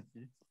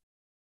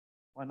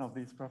of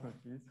these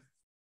properties.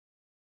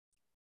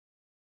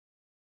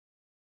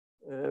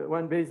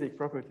 One basic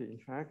property, in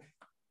fact.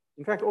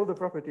 In fact, all the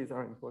properties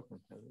are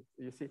important.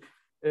 You see,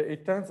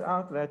 it turns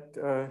out that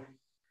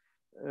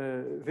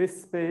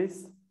this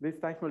space, this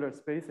Teichmüller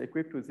space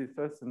equipped with this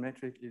Thurston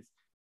metric is,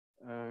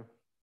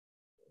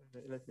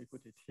 let me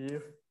put it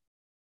here,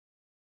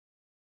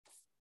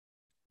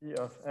 E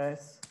of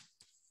S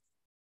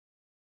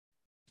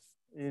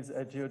is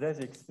a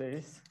geodesic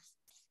space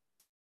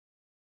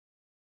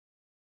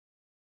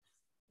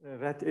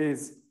that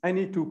is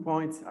any 2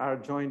 points are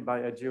joined by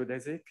a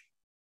geodesic.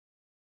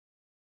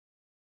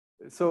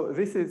 So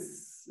this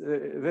is,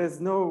 there's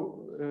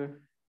no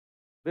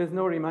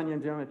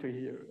Riemannian geometry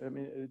here. I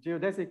mean,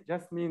 geodesic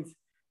just means,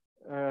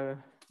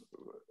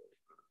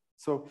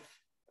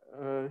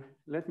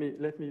 let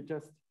me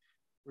just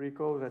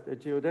recall that a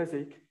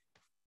geodesic,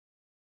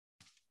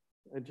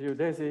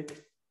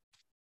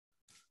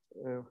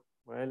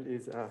 well,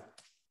 is a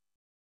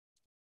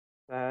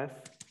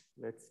path,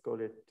 let's call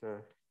it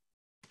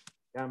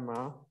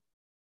gamma,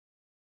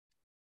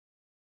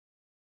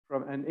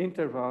 from an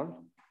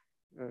interval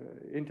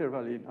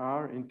in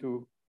R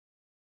into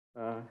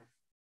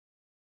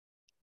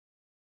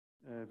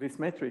this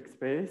metric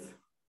space,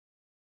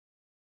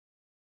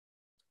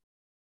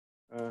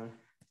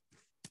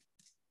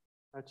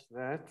 such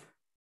that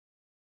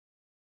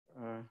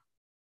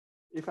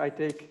if I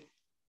take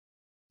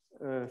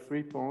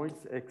 3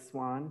 points,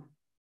 x1,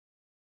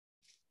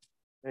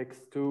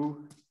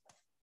 x2,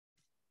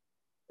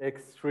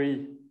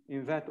 x3,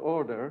 in that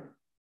order,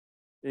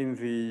 in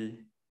the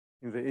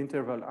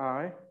interval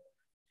I,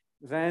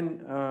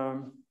 then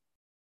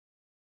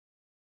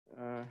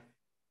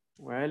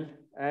well,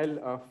 L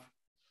of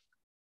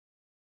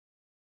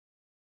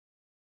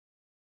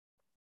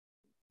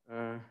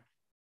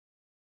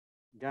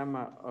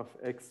gamma of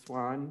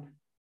x1,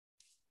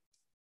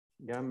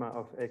 gamma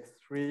of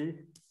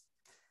x3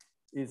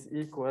 is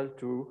equal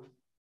to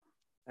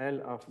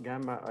L of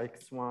gamma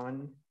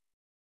x1,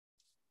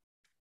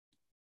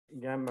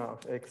 gamma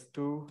of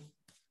x2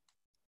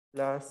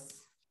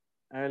 plus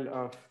L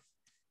of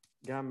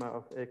gamma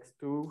of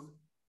x2,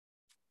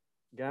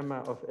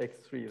 gamma of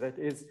x3. That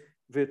is,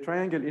 the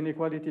triangle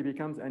inequality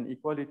becomes an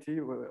equality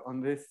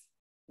on this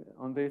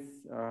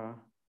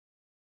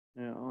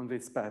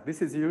path.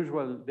 This is the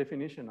usual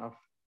definition of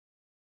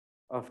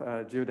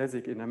a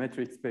geodesic in a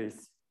metric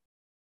space.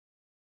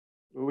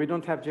 We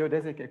don't have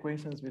geodesic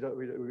equations. We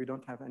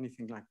don't have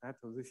anything like that.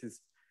 So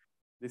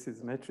this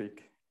is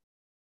metric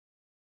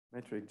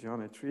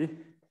geometry,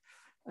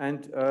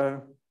 and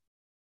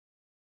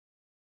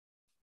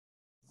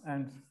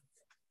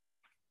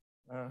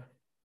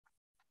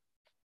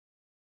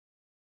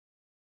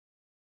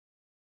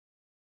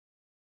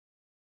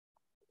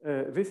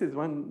this is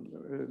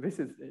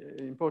an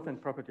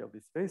important property of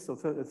this space. So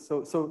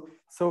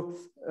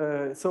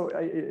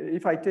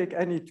if I take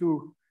any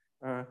two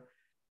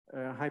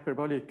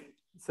hyperbolic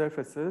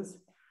surfaces,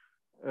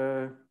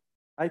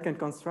 I can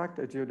construct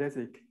a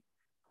geodesic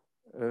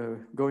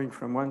going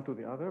from one to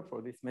the other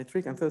for this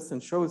metric, and Thurston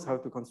shows how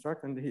to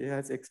construct, and he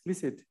has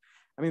explicit,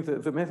 I mean,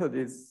 the method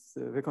is,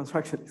 the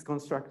construction is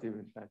constructive,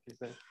 in fact.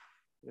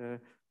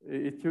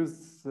 It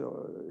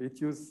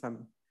used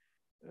some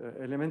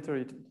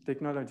elementary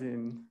technology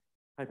in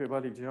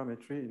hyperbolic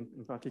geometry,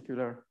 in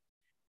particular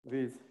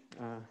with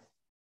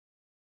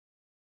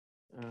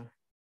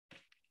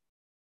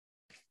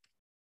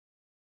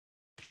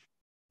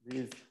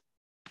these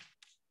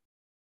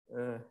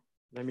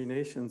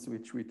laminations,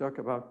 which we talked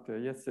about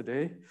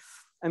yesterday.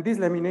 And these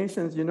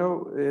laminations, you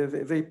know,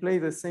 they play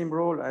the same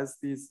role as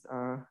these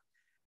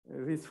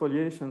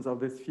foliations of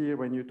the sphere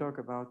when you talk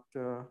about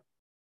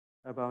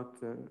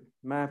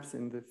maps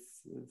in the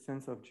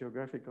sense of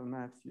geographical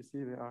maps. You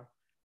see,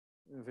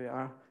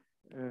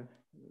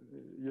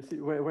 you see,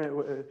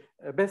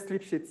 a best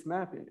Lipschitz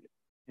map,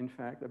 in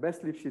fact, a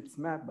best Lipschitz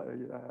map,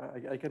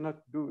 I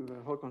cannot do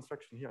the whole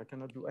construction here. I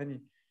cannot do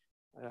any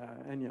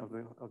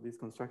of these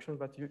constructions,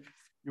 but you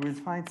will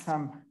find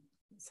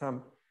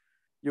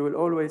you will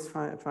always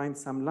find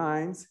some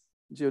lines,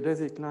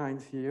 geodesic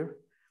lines here,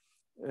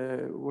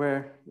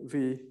 where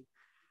the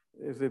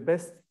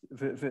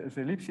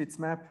Lipschitz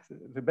map,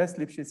 the best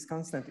Lipschitz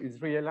constant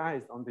is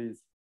realized on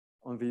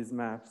these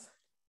maps.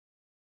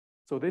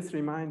 So this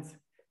reminds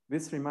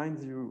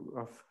you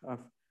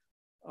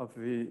of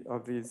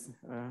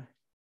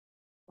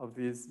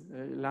these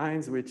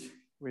lines which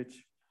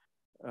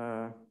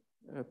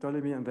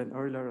Ptolemy and then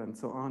Euler and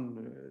so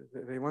on,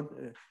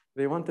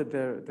 they wanted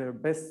their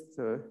best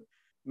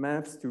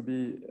maps to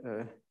be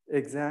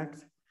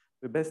exact.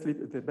 The best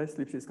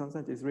Lipschitz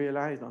constant is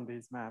realized on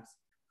these maps.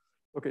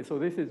 Okay, so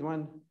this is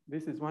one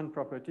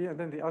property, and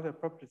then the other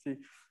property.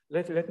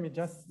 Let me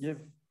just give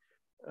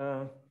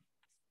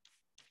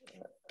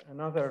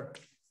another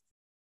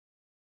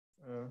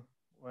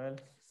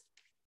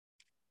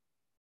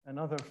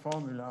another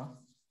formula.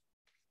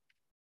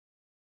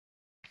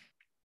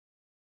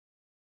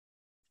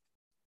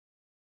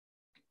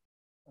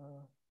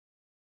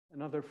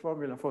 Another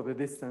formula for the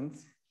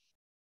distance.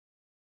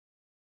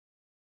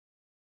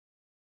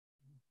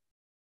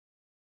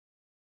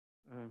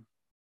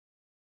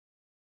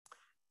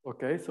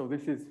 Okay, so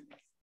this is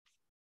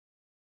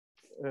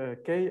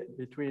K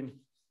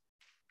between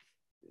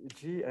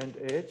G and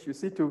H. You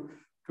see, to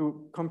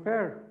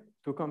compare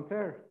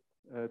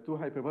two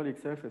hyperbolic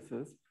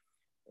surfaces,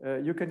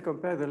 you can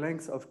compare the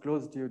lengths of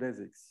closed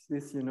geodesics.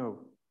 This,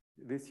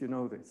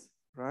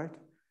 right?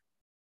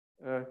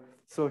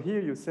 So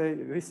here you say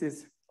this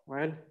is,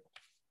 well,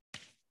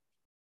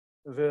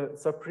 the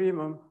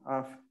supremum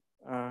of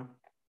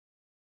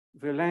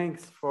the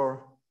length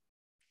for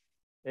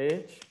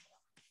H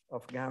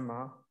of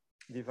gamma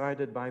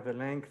divided by the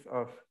length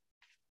of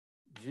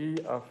G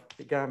of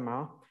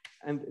gamma.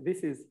 And this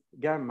is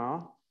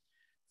gamma.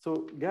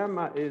 So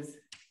gamma is,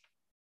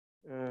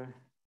 I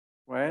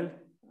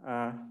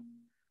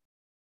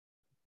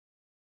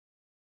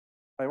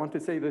want to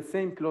say the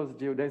same closed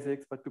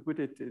geodesics, but to put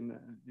it in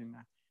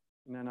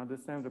an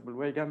understandable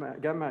way,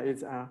 gamma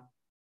is a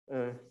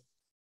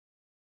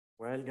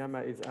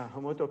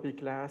homotopy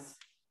class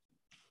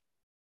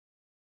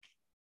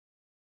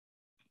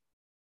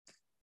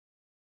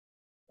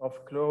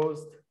of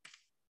closed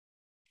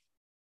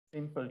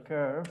simple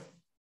curve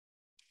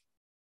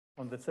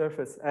on the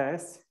surface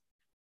S,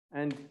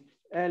 and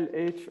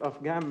LH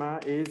of gamma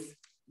is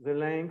the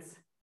length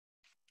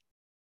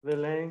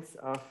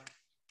of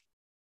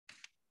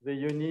the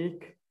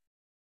unique.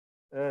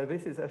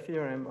 This is a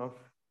theorem of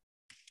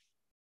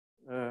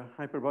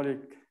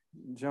hyperbolic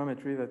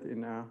geometry that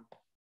in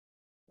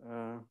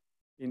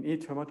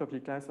each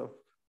homotopy class of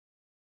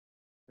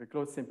a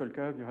closed simple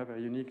curve, you have a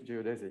unique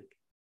geodesic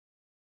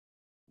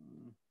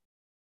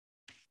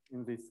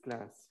in this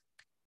class.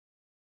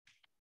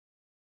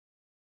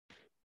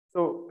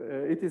 So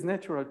it is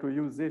natural to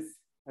use this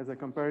as a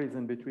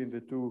comparison between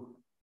the two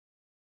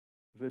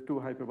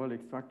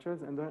hyperbolic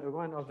structures. And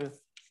one of the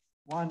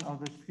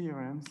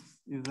theorems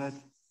is that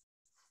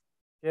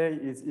K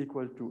is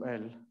equal to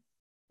L.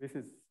 This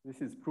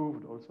is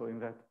proved also in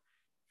that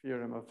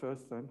theorem of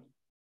Thurston.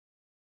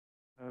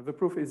 The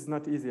proof is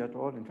not easy at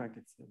all. In fact,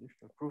 it's a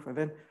difficult proof.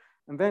 And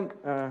then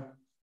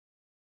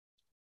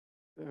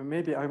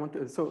maybe I want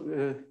to.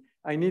 So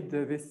I need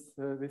this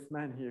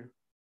man here,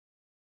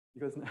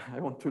 because I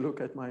want to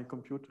look at my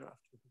computer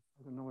after this.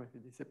 I don't know if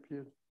it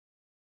disappeared.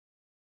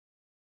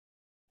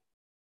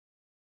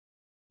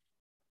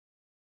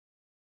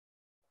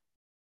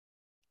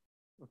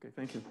 Okay,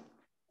 thank you.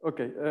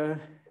 Okay,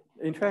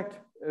 in fact,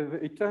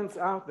 it turns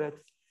out that,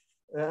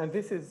 and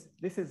this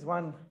is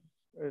one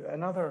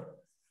another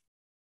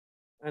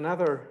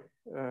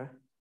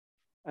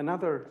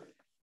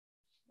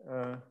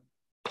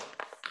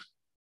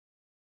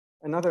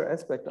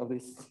aspect of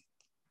this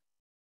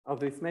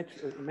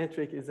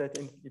metric is that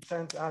it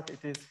turns out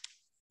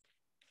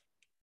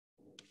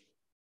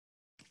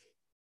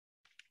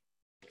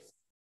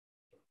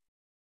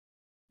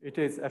it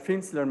is a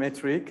Finsler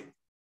metric.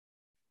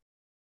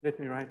 Let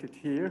me write it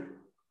here.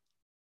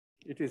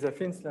 It is a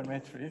Finsler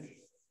metric.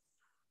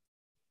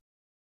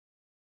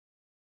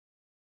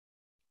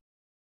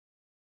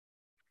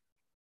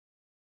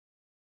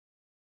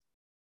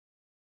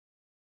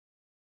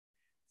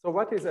 So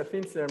what is a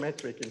Finsler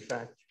metric, in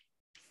fact?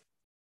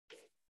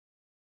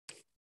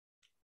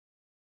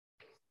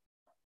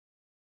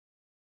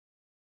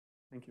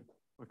 Thank you.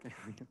 Okay.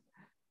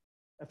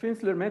 A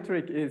Finsler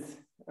metric is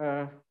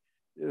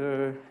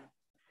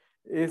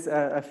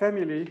a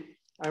family.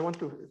 I want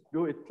to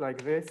do it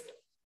like this.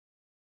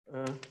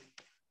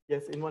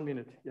 Yes, in 1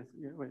 minute. Yes,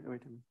 wait a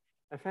minute.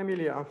 A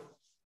family of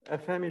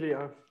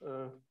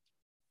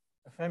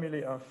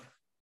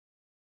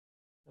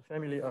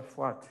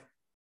what?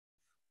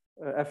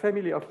 A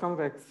family of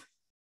convex.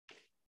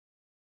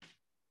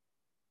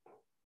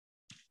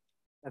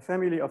 A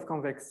family of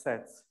convex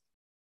sets.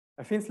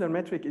 A Finsler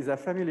metric is a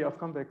family of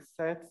convex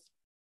sets.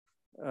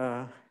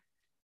 Well,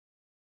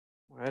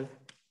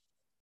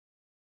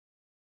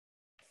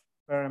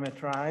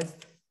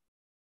 parametrized.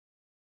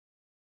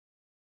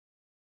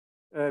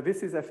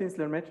 This is a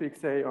Finsler metric,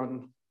 say,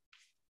 on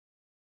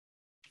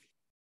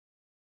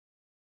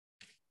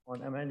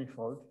a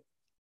manifold.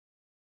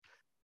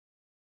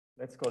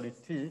 Let's call it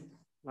T,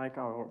 like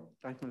our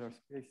triangular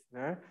space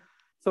there.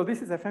 So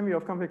this is a family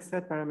of convex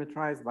set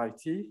parameterized by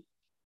T.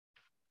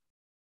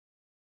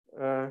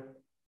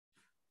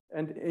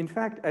 And in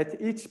fact,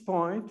 at each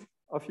point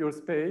of your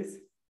space,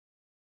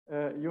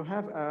 you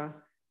have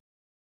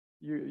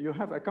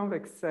a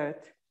convex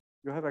set.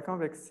 You have a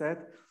convex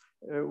set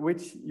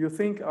which you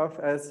think of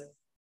as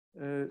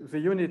the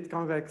unit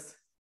convex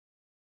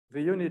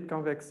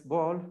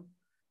ball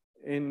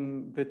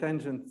in the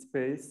tangent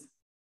space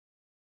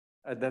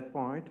at that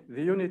point.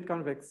 The unit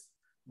convex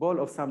ball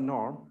of some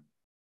norm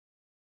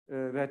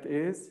that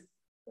is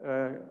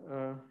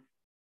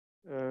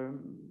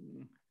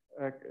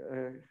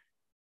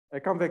a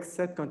convex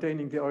set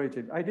containing the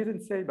origin. I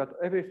didn't say, but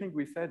everything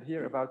we said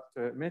here about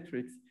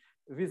metrics,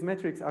 these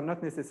metrics are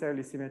not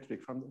necessarily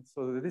symmetric.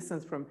 So the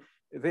distance from,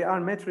 they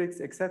are metrics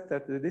except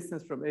that the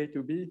distance from A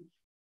to B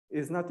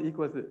is not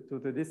equal to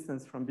the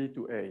distance from B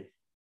to A.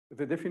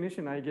 The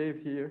definition I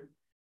gave here,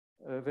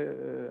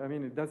 I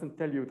mean, it doesn't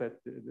tell you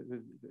that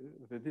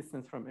the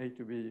distance from A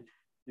to B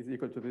is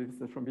equal to the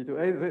distance from B to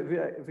A.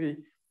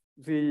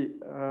 The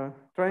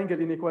triangle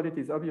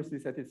inequality is obviously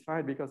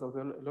satisfied because of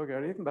the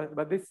logarithm,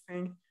 but this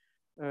thing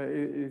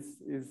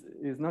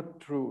is not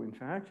true, in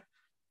fact.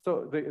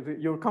 So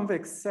your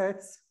convex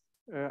sets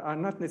are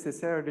not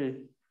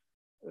necessarily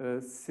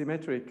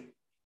symmetric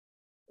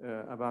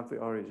about the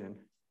origin.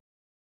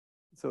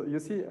 So you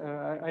see,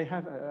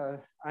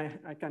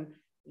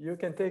 you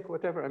can take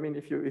whatever. I mean,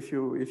 if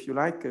you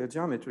like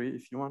geometry,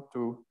 if you want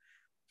to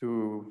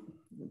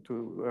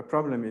a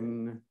problem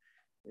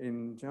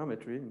in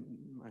geometry,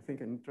 I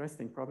think an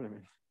interesting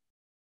problem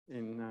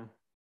in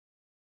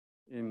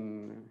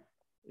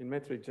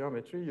metric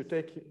geometry, you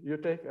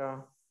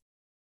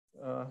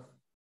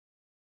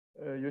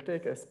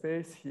take a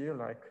space here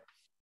like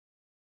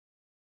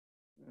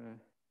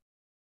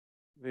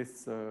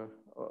this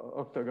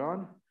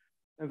octagon,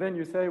 and then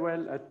you say,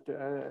 well,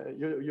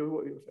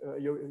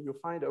 you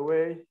find a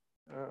way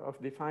of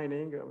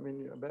defining. I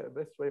mean,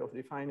 best way of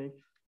defining.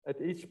 At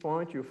each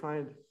point, you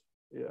find.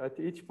 At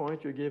each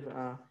point, you give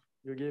a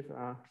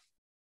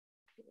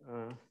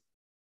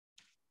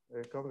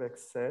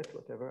convex set,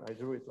 whatever. I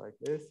drew it like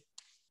this.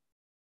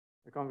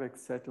 A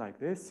convex set like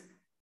this.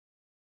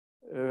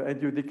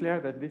 And you declare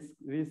that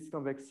these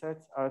convex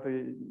sets are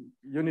the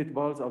unit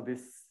balls of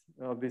this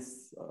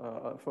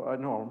for a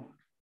norm.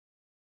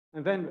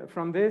 And then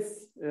from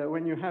this,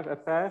 when you have a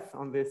path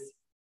on this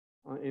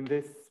in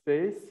this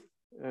space,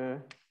 say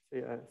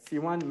a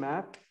C1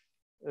 map,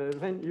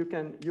 then you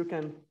can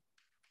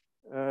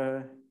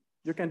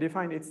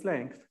define its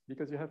length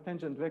because you have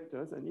tangent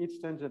vectors, and each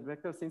tangent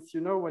vector, since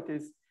you know what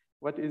is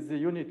the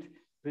unit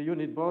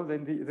ball,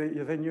 then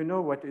you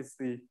know what is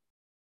the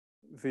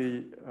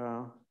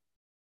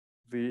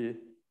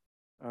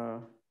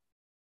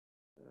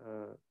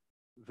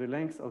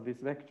length of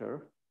this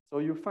vector. So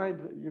you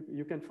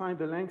can find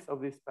the length of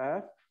this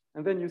path,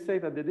 and then you say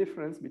that the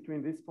difference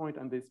between this point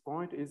and this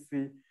point is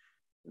the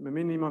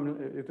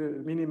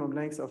minimum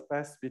length of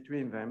paths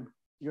between them.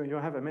 You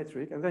have a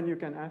metric, and then you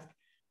can ask,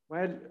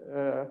 well,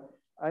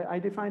 I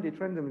defined it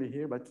randomly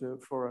here, but you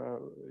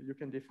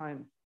can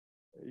define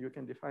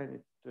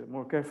it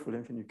more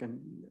carefully, and you can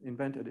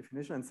invent a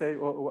definition and say,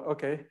 oh,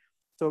 okay,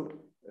 so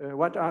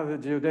what are the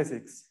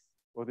geodesics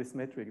for this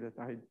metric that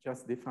I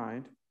just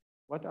defined?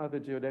 What are the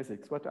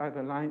geodesics? What are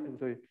the lines?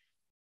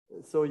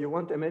 So you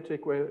want a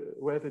metric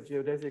where the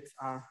geodesics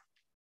are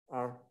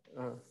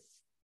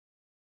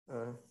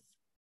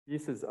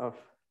pieces of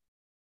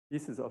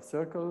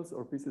circles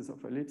or pieces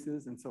of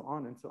ellipses and so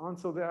on and so on.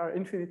 So there are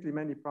infinitely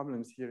many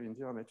problems here in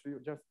geometry.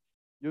 You're just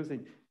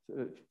using.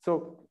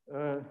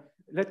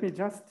 Let me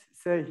just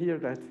say here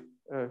that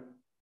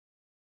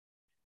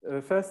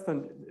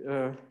Thurston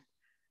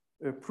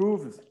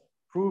proves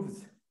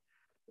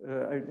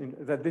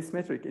that this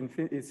metric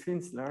is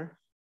Finsler,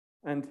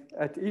 and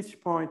at each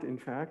point, in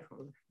fact,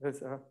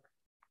 there's a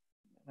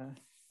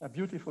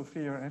beautiful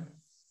theorem.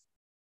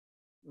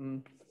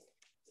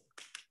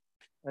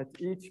 At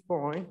each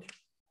point,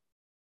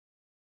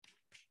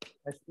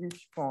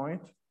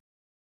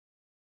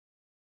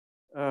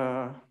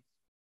 the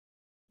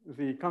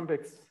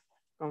convex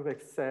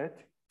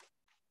set,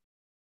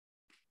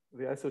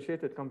 the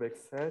associated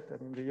convex set, I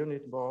mean the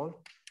unit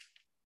ball.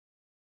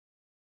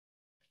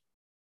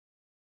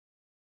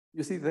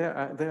 You see there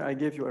I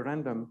gave you a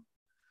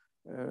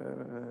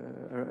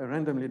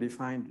randomly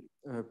defined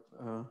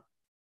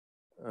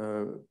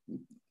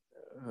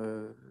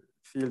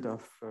field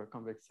of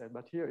convex set.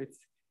 But here it's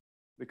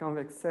the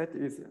convex set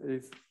is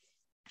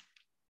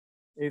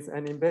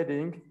an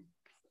embedding.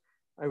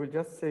 I will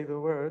just say the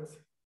words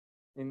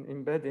in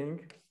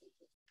embedding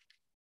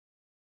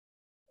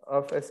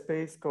of a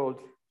space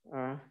called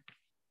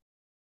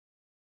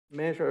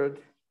measured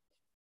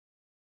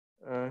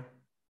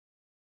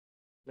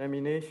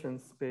lamination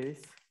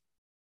space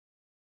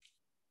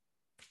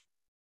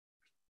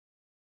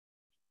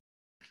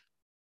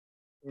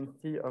in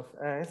T of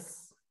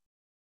S,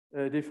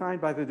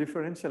 defined by the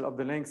differential of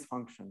the length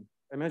function.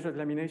 A measured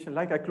lamination,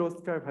 like a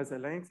closed curve has a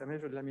length, a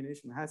measured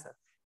lamination has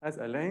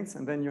a length,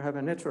 and then you have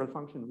a natural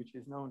function which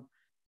is known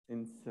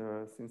since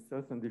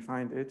Thurston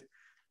defined it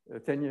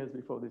 10 years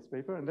before this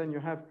paper. And then you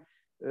have,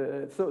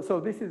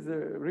 so this is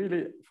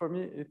really, for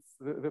me, it's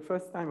the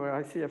first time where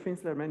I see a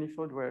Finsler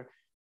manifold where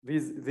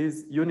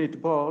these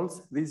unit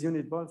balls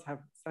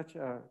have such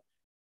a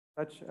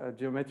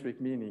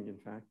geometric meaning, in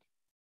fact.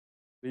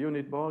 The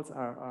unit balls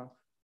are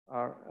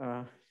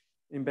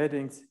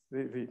embeddings,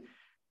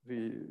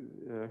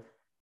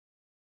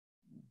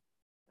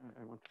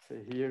 I want to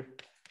say here,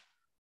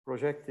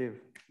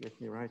 projective,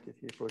 let me write it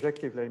here,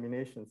 projective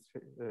laminations,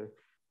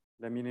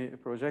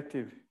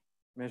 projective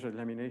measured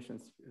lamination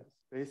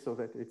space, so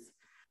that it's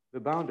the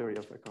boundary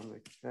of a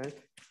convex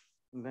set.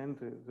 And then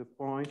the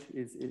point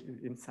is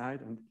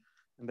inside, and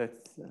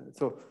that's,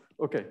 so,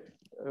 okay.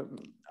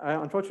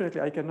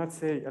 Unfortunately, I cannot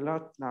say a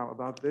lot now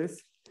about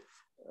this.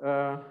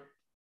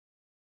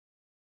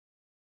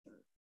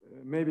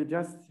 Maybe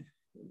just,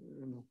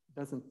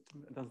 doesn't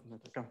matter,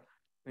 come,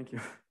 thank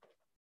you.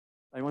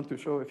 I want to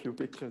show a few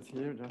pictures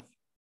here, just,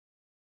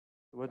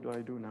 what do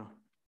I do now?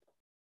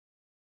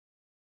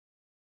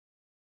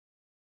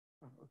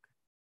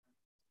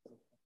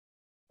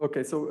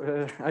 Okay, so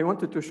I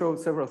wanted to show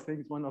several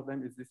things. One of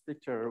them is this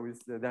picture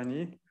with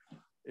Dani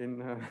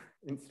in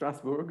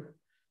Strasbourg.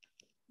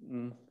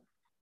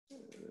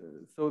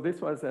 So this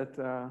was at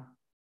a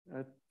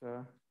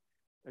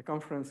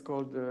conference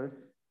called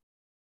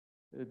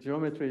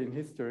Geometry in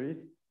History.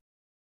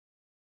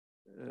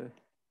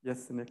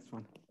 Yes, the next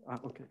one.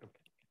 Okay.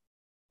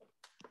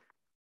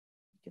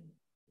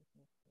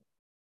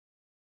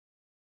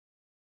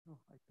 Oh,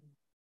 I can.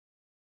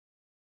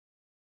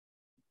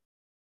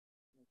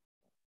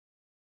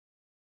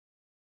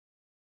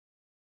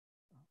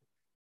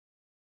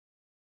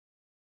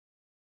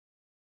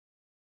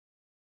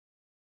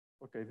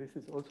 Okay, this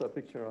is also a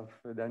picture of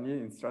Dani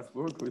in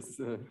Strasbourg with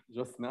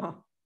just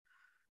now.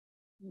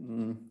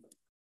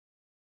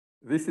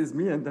 This is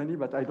me and Dani,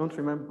 but I don't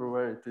remember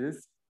where it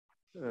is.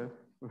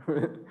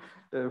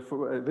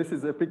 This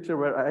is a picture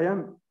where I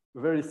am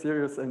very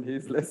serious and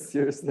he's less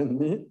serious than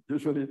me.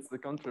 Usually it's the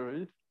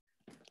contrary.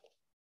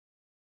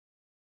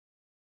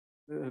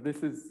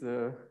 This is,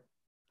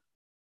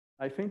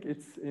 I think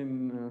it's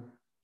in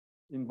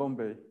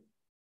Bombay.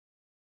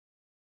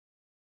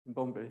 In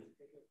Bombay.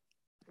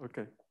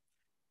 Okay.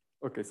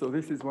 Okay, so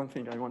this is one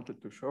thing I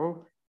wanted to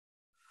show.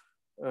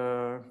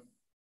 Well,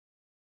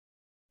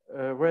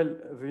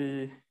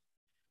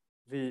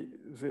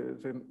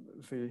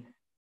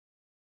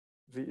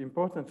 the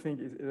important thing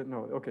is,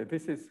 no, okay,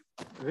 this is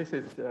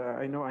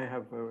I know I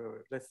have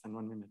less than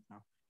 1 minute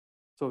now.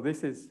 So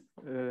this is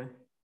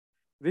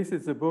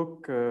a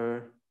book,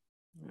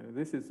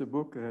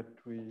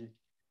 that we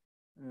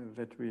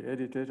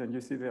edited, and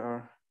you see there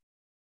are,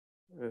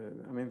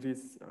 I mean,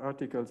 these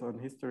articles on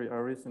history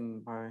are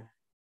written by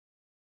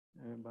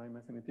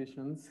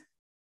mathematicians.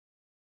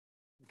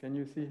 Can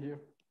you see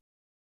here?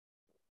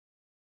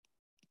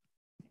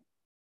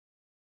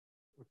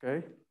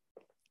 Okay,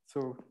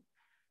 so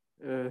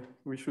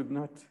we should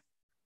not,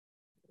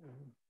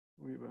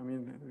 I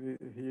mean,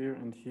 here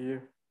and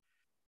here,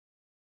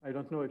 I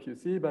don't know if you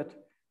see, but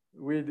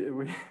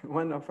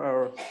one of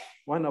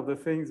the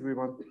things we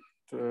want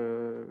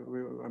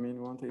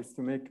is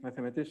to make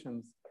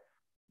mathematicians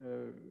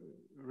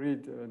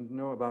read and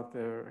know about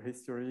their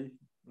history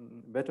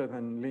better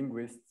than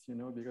linguists, you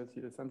know, because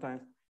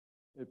sometimes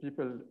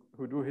people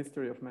who do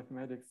history of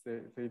mathematics,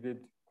 they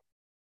did,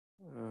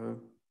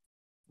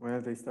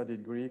 well, they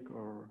studied Greek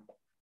or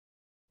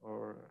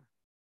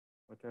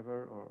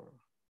whatever,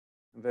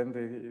 and then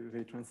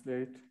they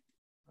translate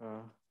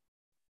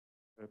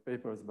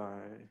papers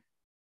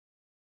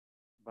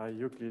by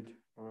Euclid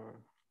or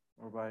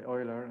by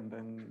Euler, and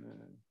then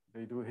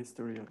they do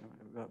history,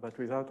 but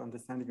without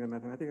understanding the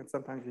mathematics, and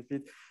sometimes it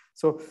leads.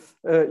 So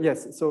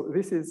yes, so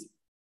this is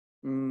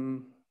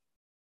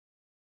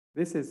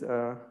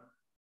a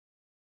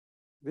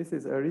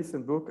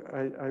recent book.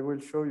 I will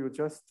show you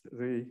just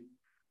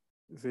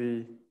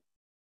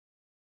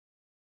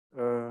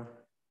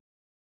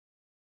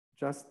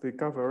just the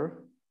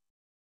cover,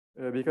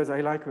 because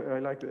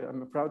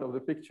I'm proud of the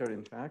picture,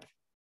 in fact.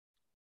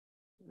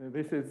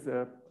 This is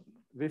a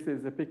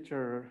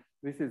picture,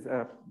 this is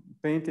a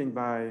painting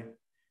by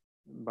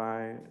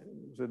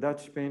the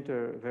Dutch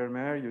painter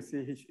Vermeer. You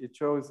see, it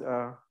shows,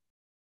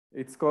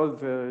 it's called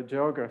the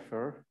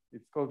geographer.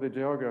 It's called the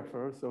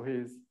geographer. So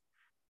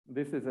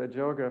this is a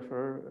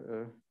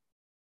geographer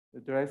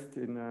dressed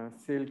in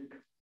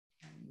silk,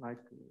 like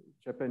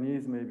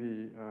Japanese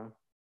maybe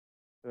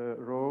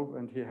robe,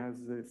 and he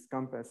has this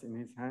compass in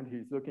his hand.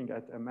 He's looking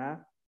at a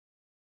map,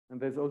 and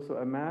there's also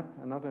a map,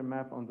 another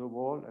map on the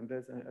wall, and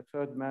there's a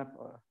third map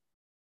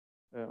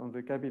on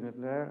the cabinet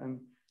there.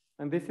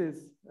 And this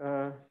is,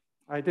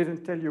 I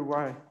didn't tell you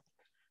why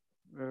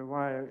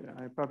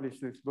I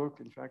published this book.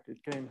 In fact,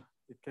 it came.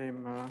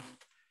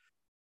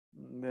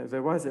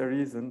 There was a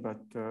reason,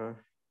 but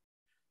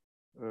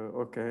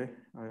okay.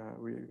 I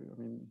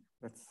mean,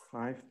 that's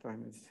life.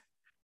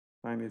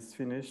 Time is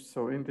finished.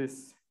 So in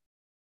this,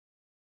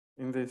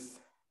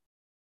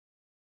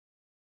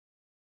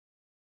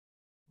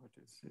 what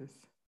is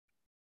this?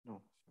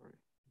 No, sorry,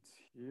 it's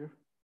here.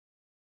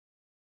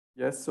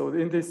 Yes. So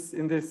in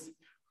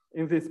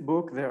this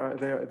book,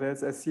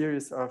 there's a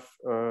series of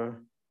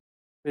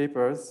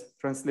papers,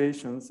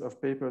 translations of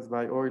papers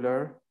by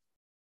Euler,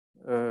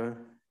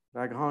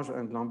 Lagrange,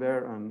 and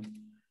Lambert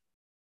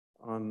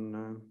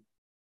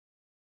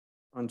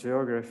on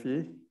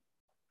geography.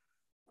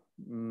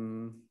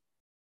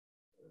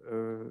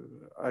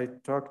 I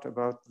talked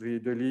about the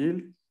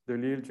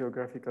Delisle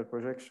geographical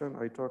projection.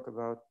 I talk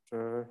about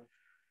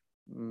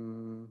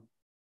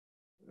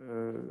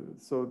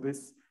so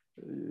this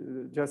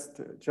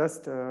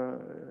just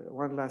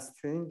one last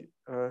thing.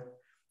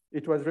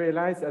 It was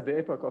realized at the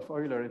epoch of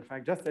Euler, in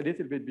fact, just a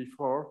little bit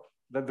before,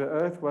 that the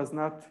Earth was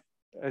not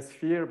a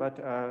sphere but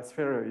a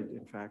spheroid.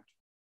 In fact,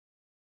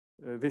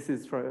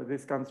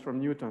 this comes from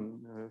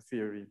Newton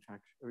theory. In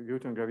fact,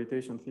 Newton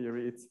gravitation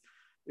theory.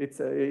 It's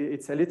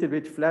a little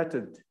bit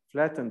flattened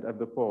at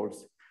the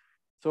poles.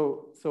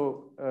 So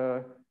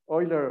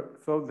Euler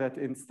thought that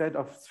instead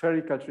of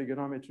spherical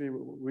trigonometry,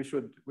 we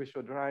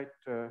should write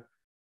a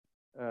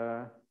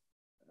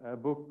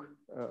book,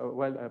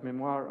 a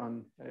memoir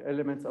on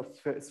elements of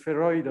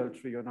spheroidal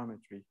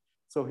trigonometry.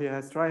 So he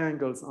has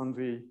triangles on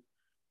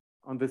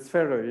the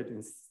spheroid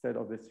instead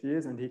of the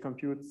spheres, and he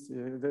computes.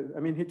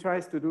 He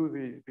tries to do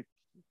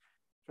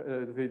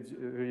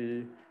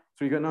the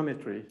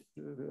trigonometry.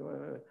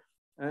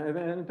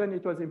 And then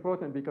it was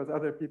important because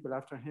other people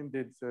after him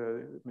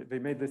they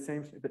made the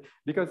same,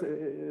 because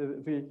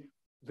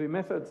the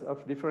methods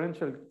of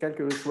differential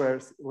calculus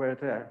were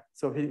there.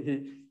 So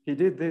he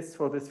did this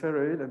for the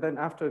spheroid, and then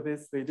after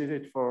this, they did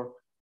it for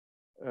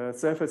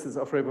surfaces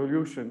of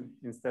revolution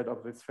instead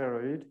of the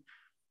spheroid.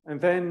 And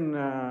then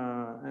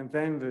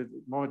the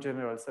more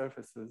general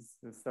surfaces,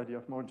 the study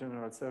of more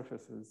general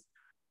surfaces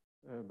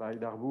by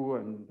Darboux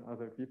and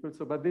other people.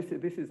 So, but this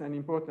was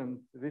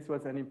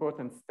an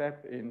important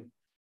step in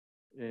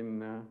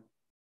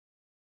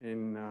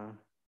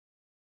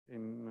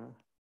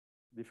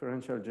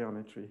differential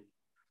geometry.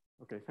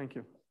 Okay, thank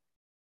you.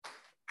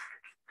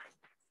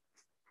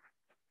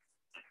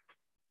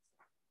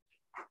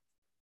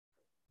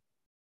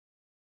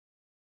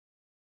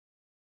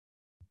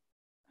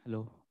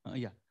 Hello.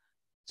 Yeah.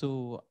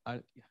 So,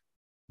 yeah.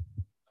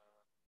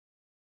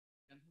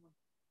 Can someone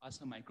pass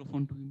the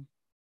microphone to him?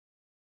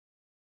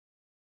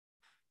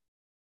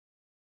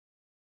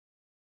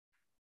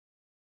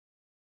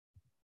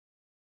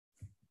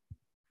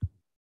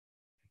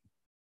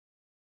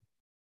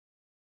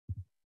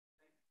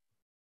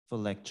 For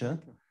lecture.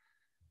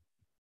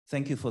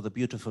 Thank you for the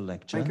beautiful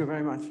lecture. Thank you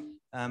very much.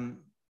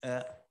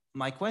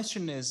 My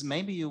question is,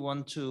 maybe you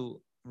want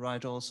to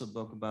write also a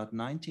book about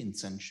 19th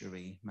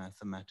century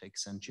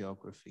mathematics and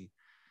geography.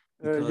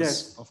 Because,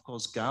 yes. Of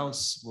course,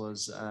 Gauss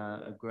was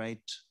a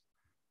great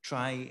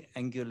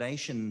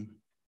triangulation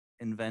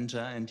inventor,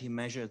 and he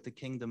measured the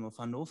kingdom of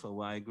Hanover,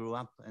 where I grew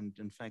up. And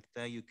in fact,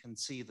 there you can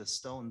see the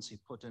stones he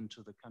put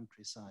into the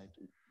countride.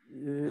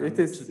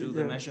 To do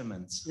the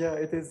measurements. Yeah,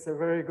 it is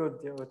very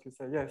good what you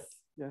say.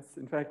 Yes, yes.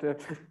 In fact,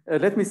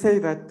 let me say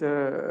that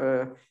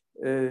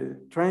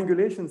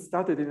triangulation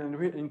started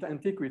in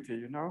antiquity.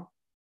 You know,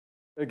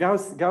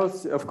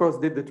 Gauss, of course,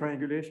 did the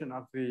triangulation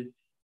of the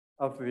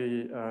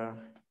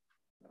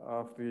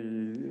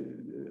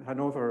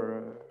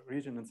Hanover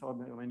region and so on.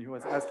 When he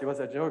was asked, he was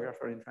a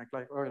geographer, in fact,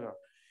 like Euler.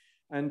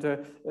 And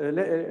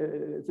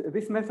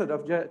this method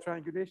of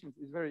triangulation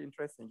is very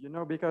interesting. You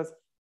know, because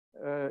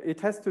it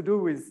has to do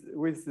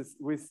with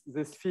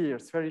the sphere,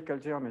 spherical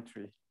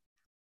geometry.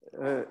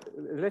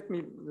 Let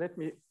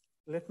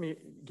me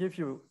give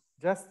you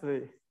just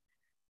the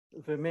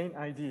main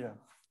idea.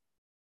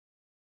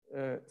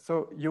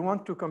 So you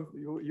want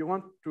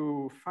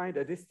to find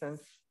a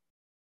distance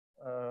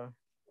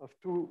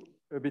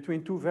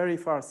between two very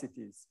far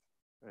cities.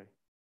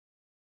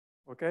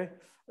 Okay.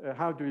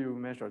 How do you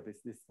measure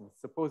this distance?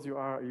 Suppose you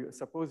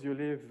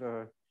live.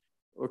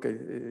 Okay.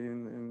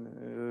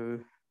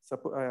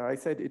 I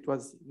said it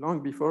was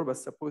long before, but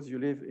suppose you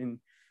live in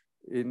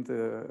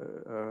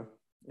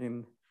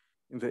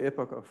the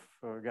epoch of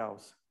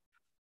Gauss.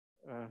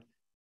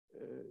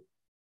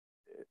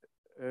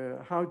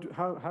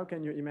 How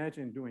can you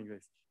imagine doing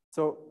this?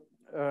 So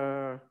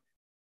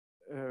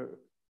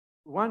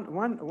one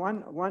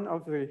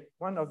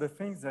of the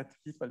things that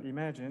people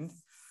imagined,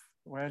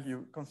 well,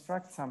 you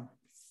construct some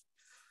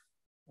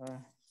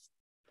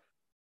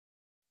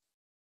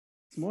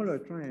smaller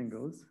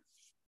triangles.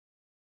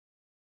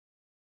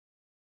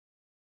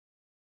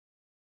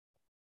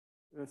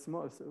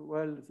 Small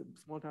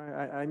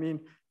I mean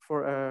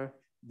for a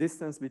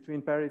distance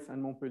between Paris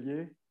and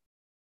Montpellier,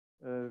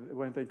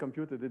 when they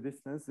computed the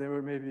distance, there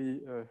were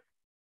maybe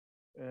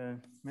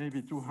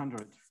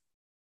 200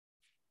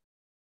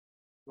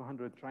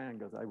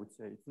 triangles, I would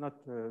say. It's not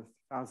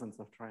thousands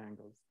of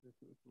triangles,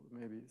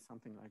 maybe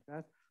something like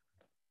that.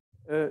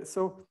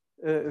 So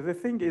the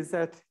thing is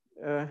that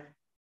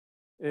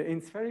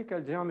in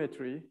spherical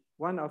geometry,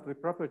 one of the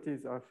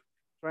properties of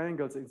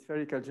triangles in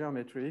spherical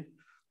geometry,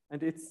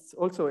 and it's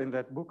also in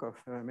that book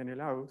of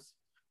Menelaus,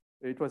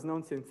 it was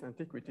known since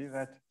antiquity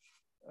that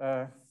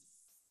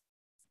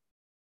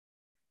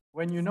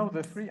when you know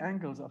the three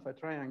angles of a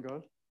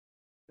triangle,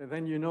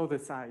 then you know the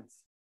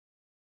sides.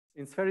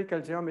 In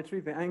spherical geometry,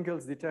 the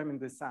angles determine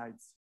the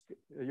sides.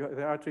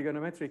 There are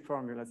trigonometric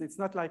formulas. It's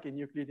not like in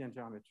Euclidean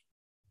geometry.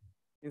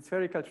 In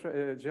spherical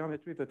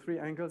geometry, the three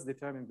angles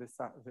determine the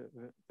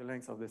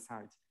length of the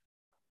sides.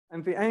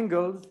 And the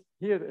angles,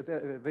 here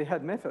they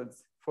had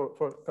methods for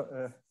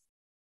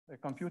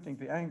computing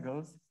the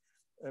angles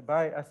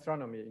by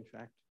astronomy, in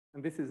fact.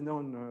 And this is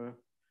known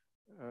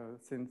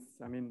since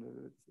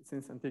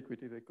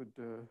antiquity. They could,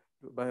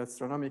 by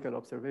astronomical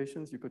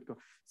observations, you could go.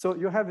 So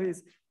you have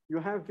these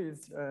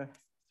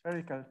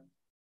spherical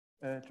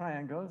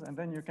triangles, and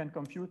then you can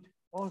compute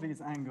all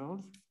these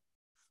angles.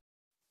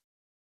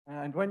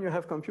 And when you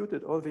have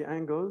computed all the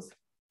angles,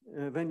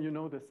 then you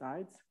know the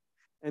sides.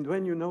 And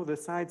when you know the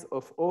sides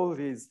of all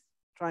these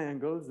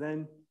triangles,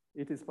 then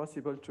it is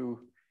possible to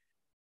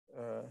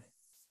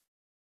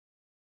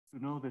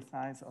know the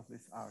size of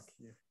this arc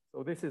here.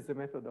 So this is the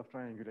method of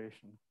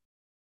triangulation.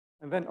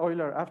 And then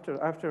Euler,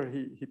 after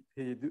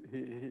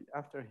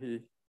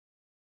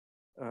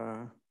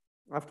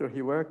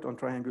he worked on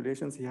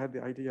triangulations, he had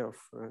the idea of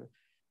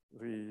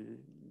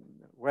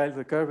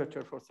the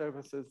curvature for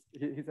surfaces.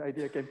 His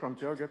idea came from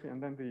geography,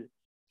 and then the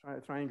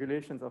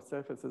triangulations of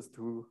surfaces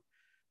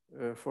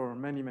for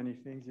many, many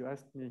things. You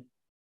asked me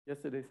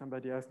yesterday,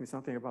 somebody asked me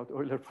something about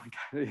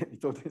Euler-Poincaré. I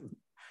told him,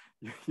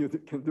 you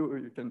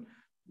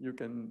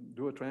can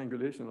do a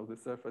triangulation of the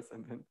surface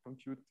and then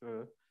compute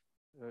Euler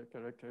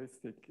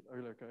characteristic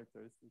and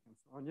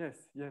so on.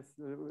 Yes.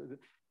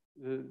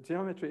 The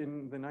geometry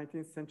in the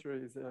 19th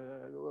century is,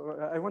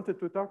 I wanted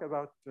to talk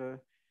about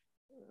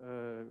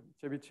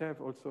Chebyshev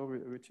also,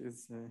 which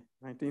is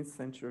 19th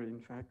century,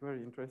 in fact,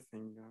 very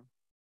interesting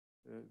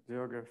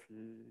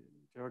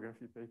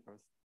geography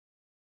papers.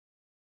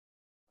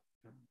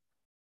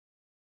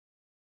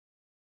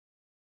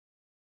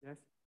 Yes?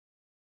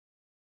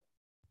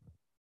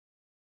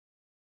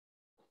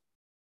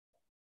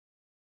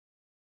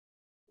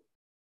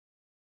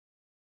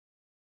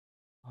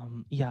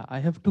 Yeah, I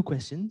have two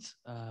questions.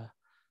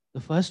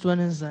 The first one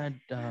is that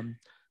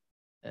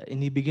in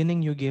the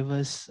beginning, you gave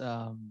us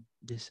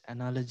this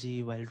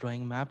analogy while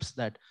drawing maps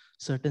that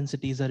certain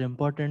cities are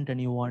important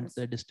and you want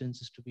the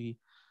distances to be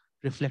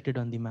reflected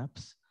on the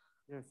maps.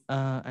 Yes.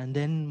 And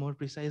then more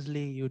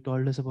precisely, you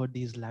told us about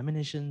these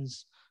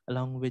laminations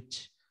along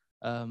which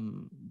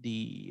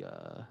the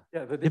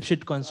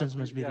Lipschitz constants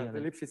must be realized.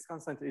 The Lipschitz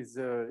constant is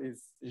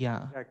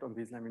exact on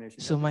these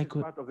laminations. So this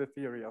is part of the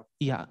theory of.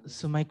 Yeah.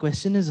 So my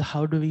question is,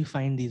 how do we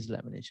find these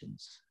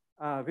laminations?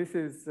 This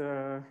is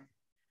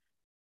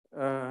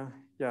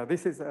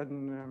this is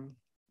an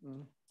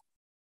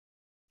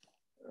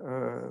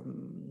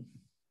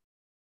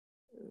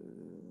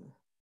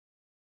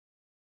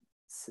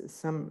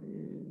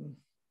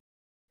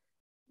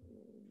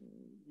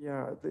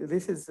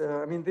this is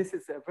this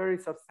is a very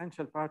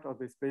substantial part of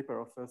this paper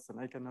of Thurston.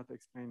 I cannot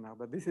explain now,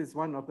 but this is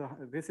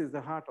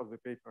the heart of the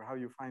paper, how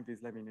you find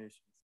these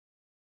laminations.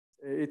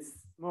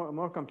 It's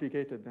more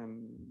complicated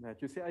than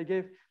that. You see, I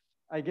gave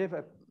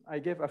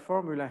a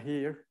formula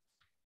here.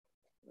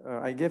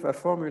 I gave a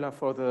formula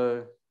for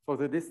the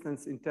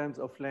distance in terms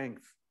of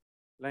length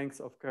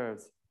of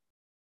curves.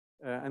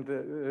 And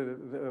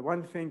the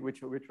one thing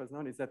which was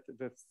known is that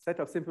the set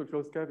of simple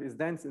closed curves is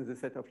dense in the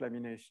set of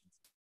laminations.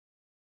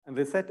 And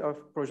the set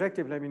of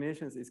projective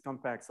laminations is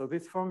compact. So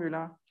this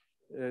formula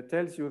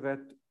tells you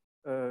that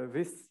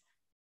this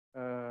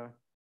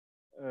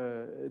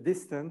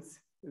distance,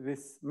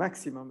 this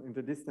maximum in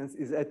the distance,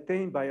 is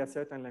attained by a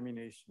certain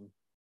lamination.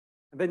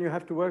 And then you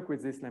have to work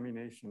with this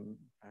lamination. In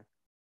fact.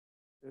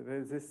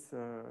 There's this,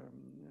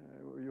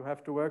 you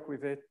have to work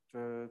with it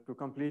to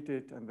complete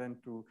it, and then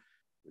to,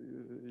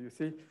 you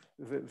see,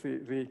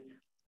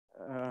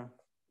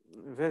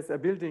 there's a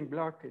building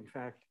block, in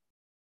fact,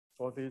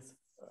 for these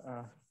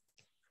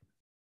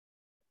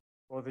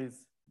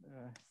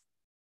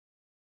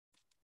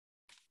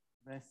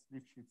best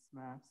Lipschitz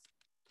maps,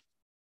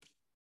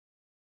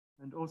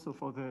 and also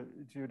for the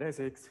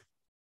geodesics.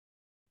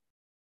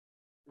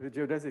 The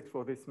geodesics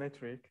for this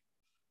metric,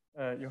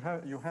 you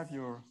have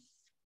your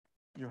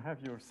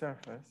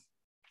surface,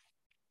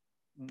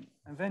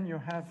 and then you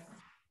have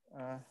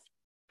a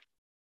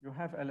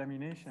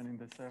lamination in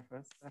the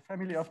surface, a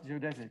family of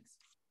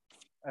geodesics,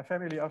 a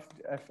family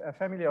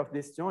of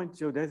disjoint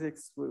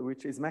geodesics,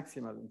 which is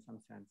maximal in some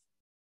sense.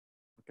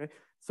 Okay,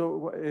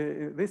 so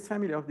this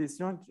family of these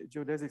joint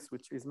geodesics,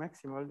 which is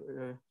maximal,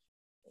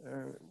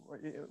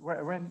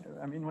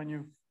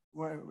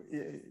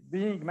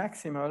 being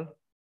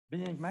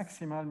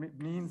maximal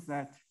means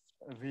that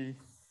the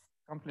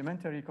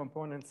complementary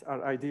components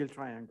are ideal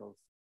triangles.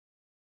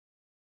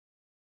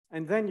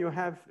 And then you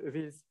have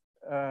these,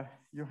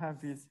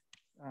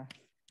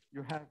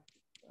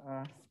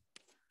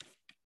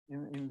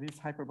 in this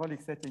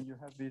hyperbolic setting, you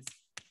have these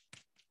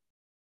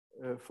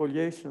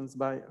foliations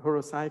by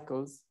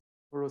horocycles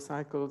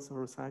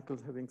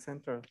having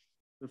center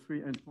the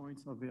three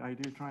endpoints of the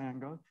ideal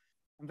triangle.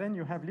 And then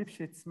you have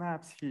Lipschitz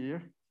maps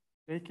here,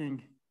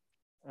 taking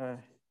a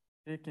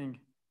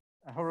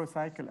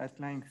horocycle at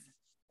length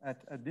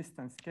at a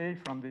distance k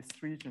from this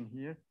region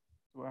here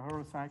to a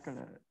horocycle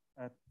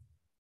at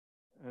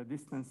a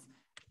distance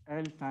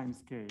L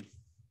times k.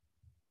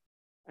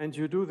 And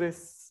you do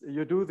this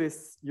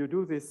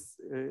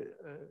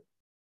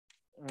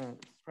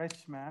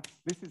stretch map.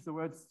 This is the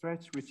word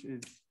stretch, which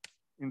is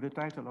in the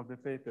title of the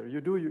paper.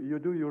 You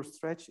do your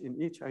stretch in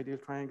each ideal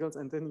triangles,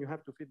 and then you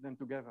have to fit them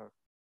together.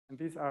 And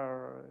this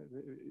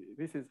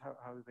is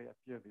how they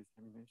appear, these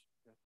combinations.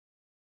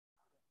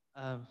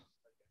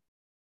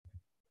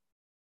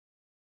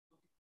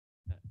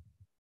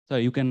 So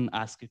you can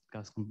ask it,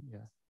 Kaskum.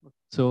 Yeah.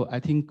 So I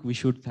think we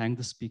should thank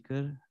the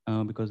speaker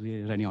because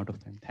we are running out of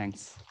time.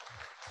 Thanks.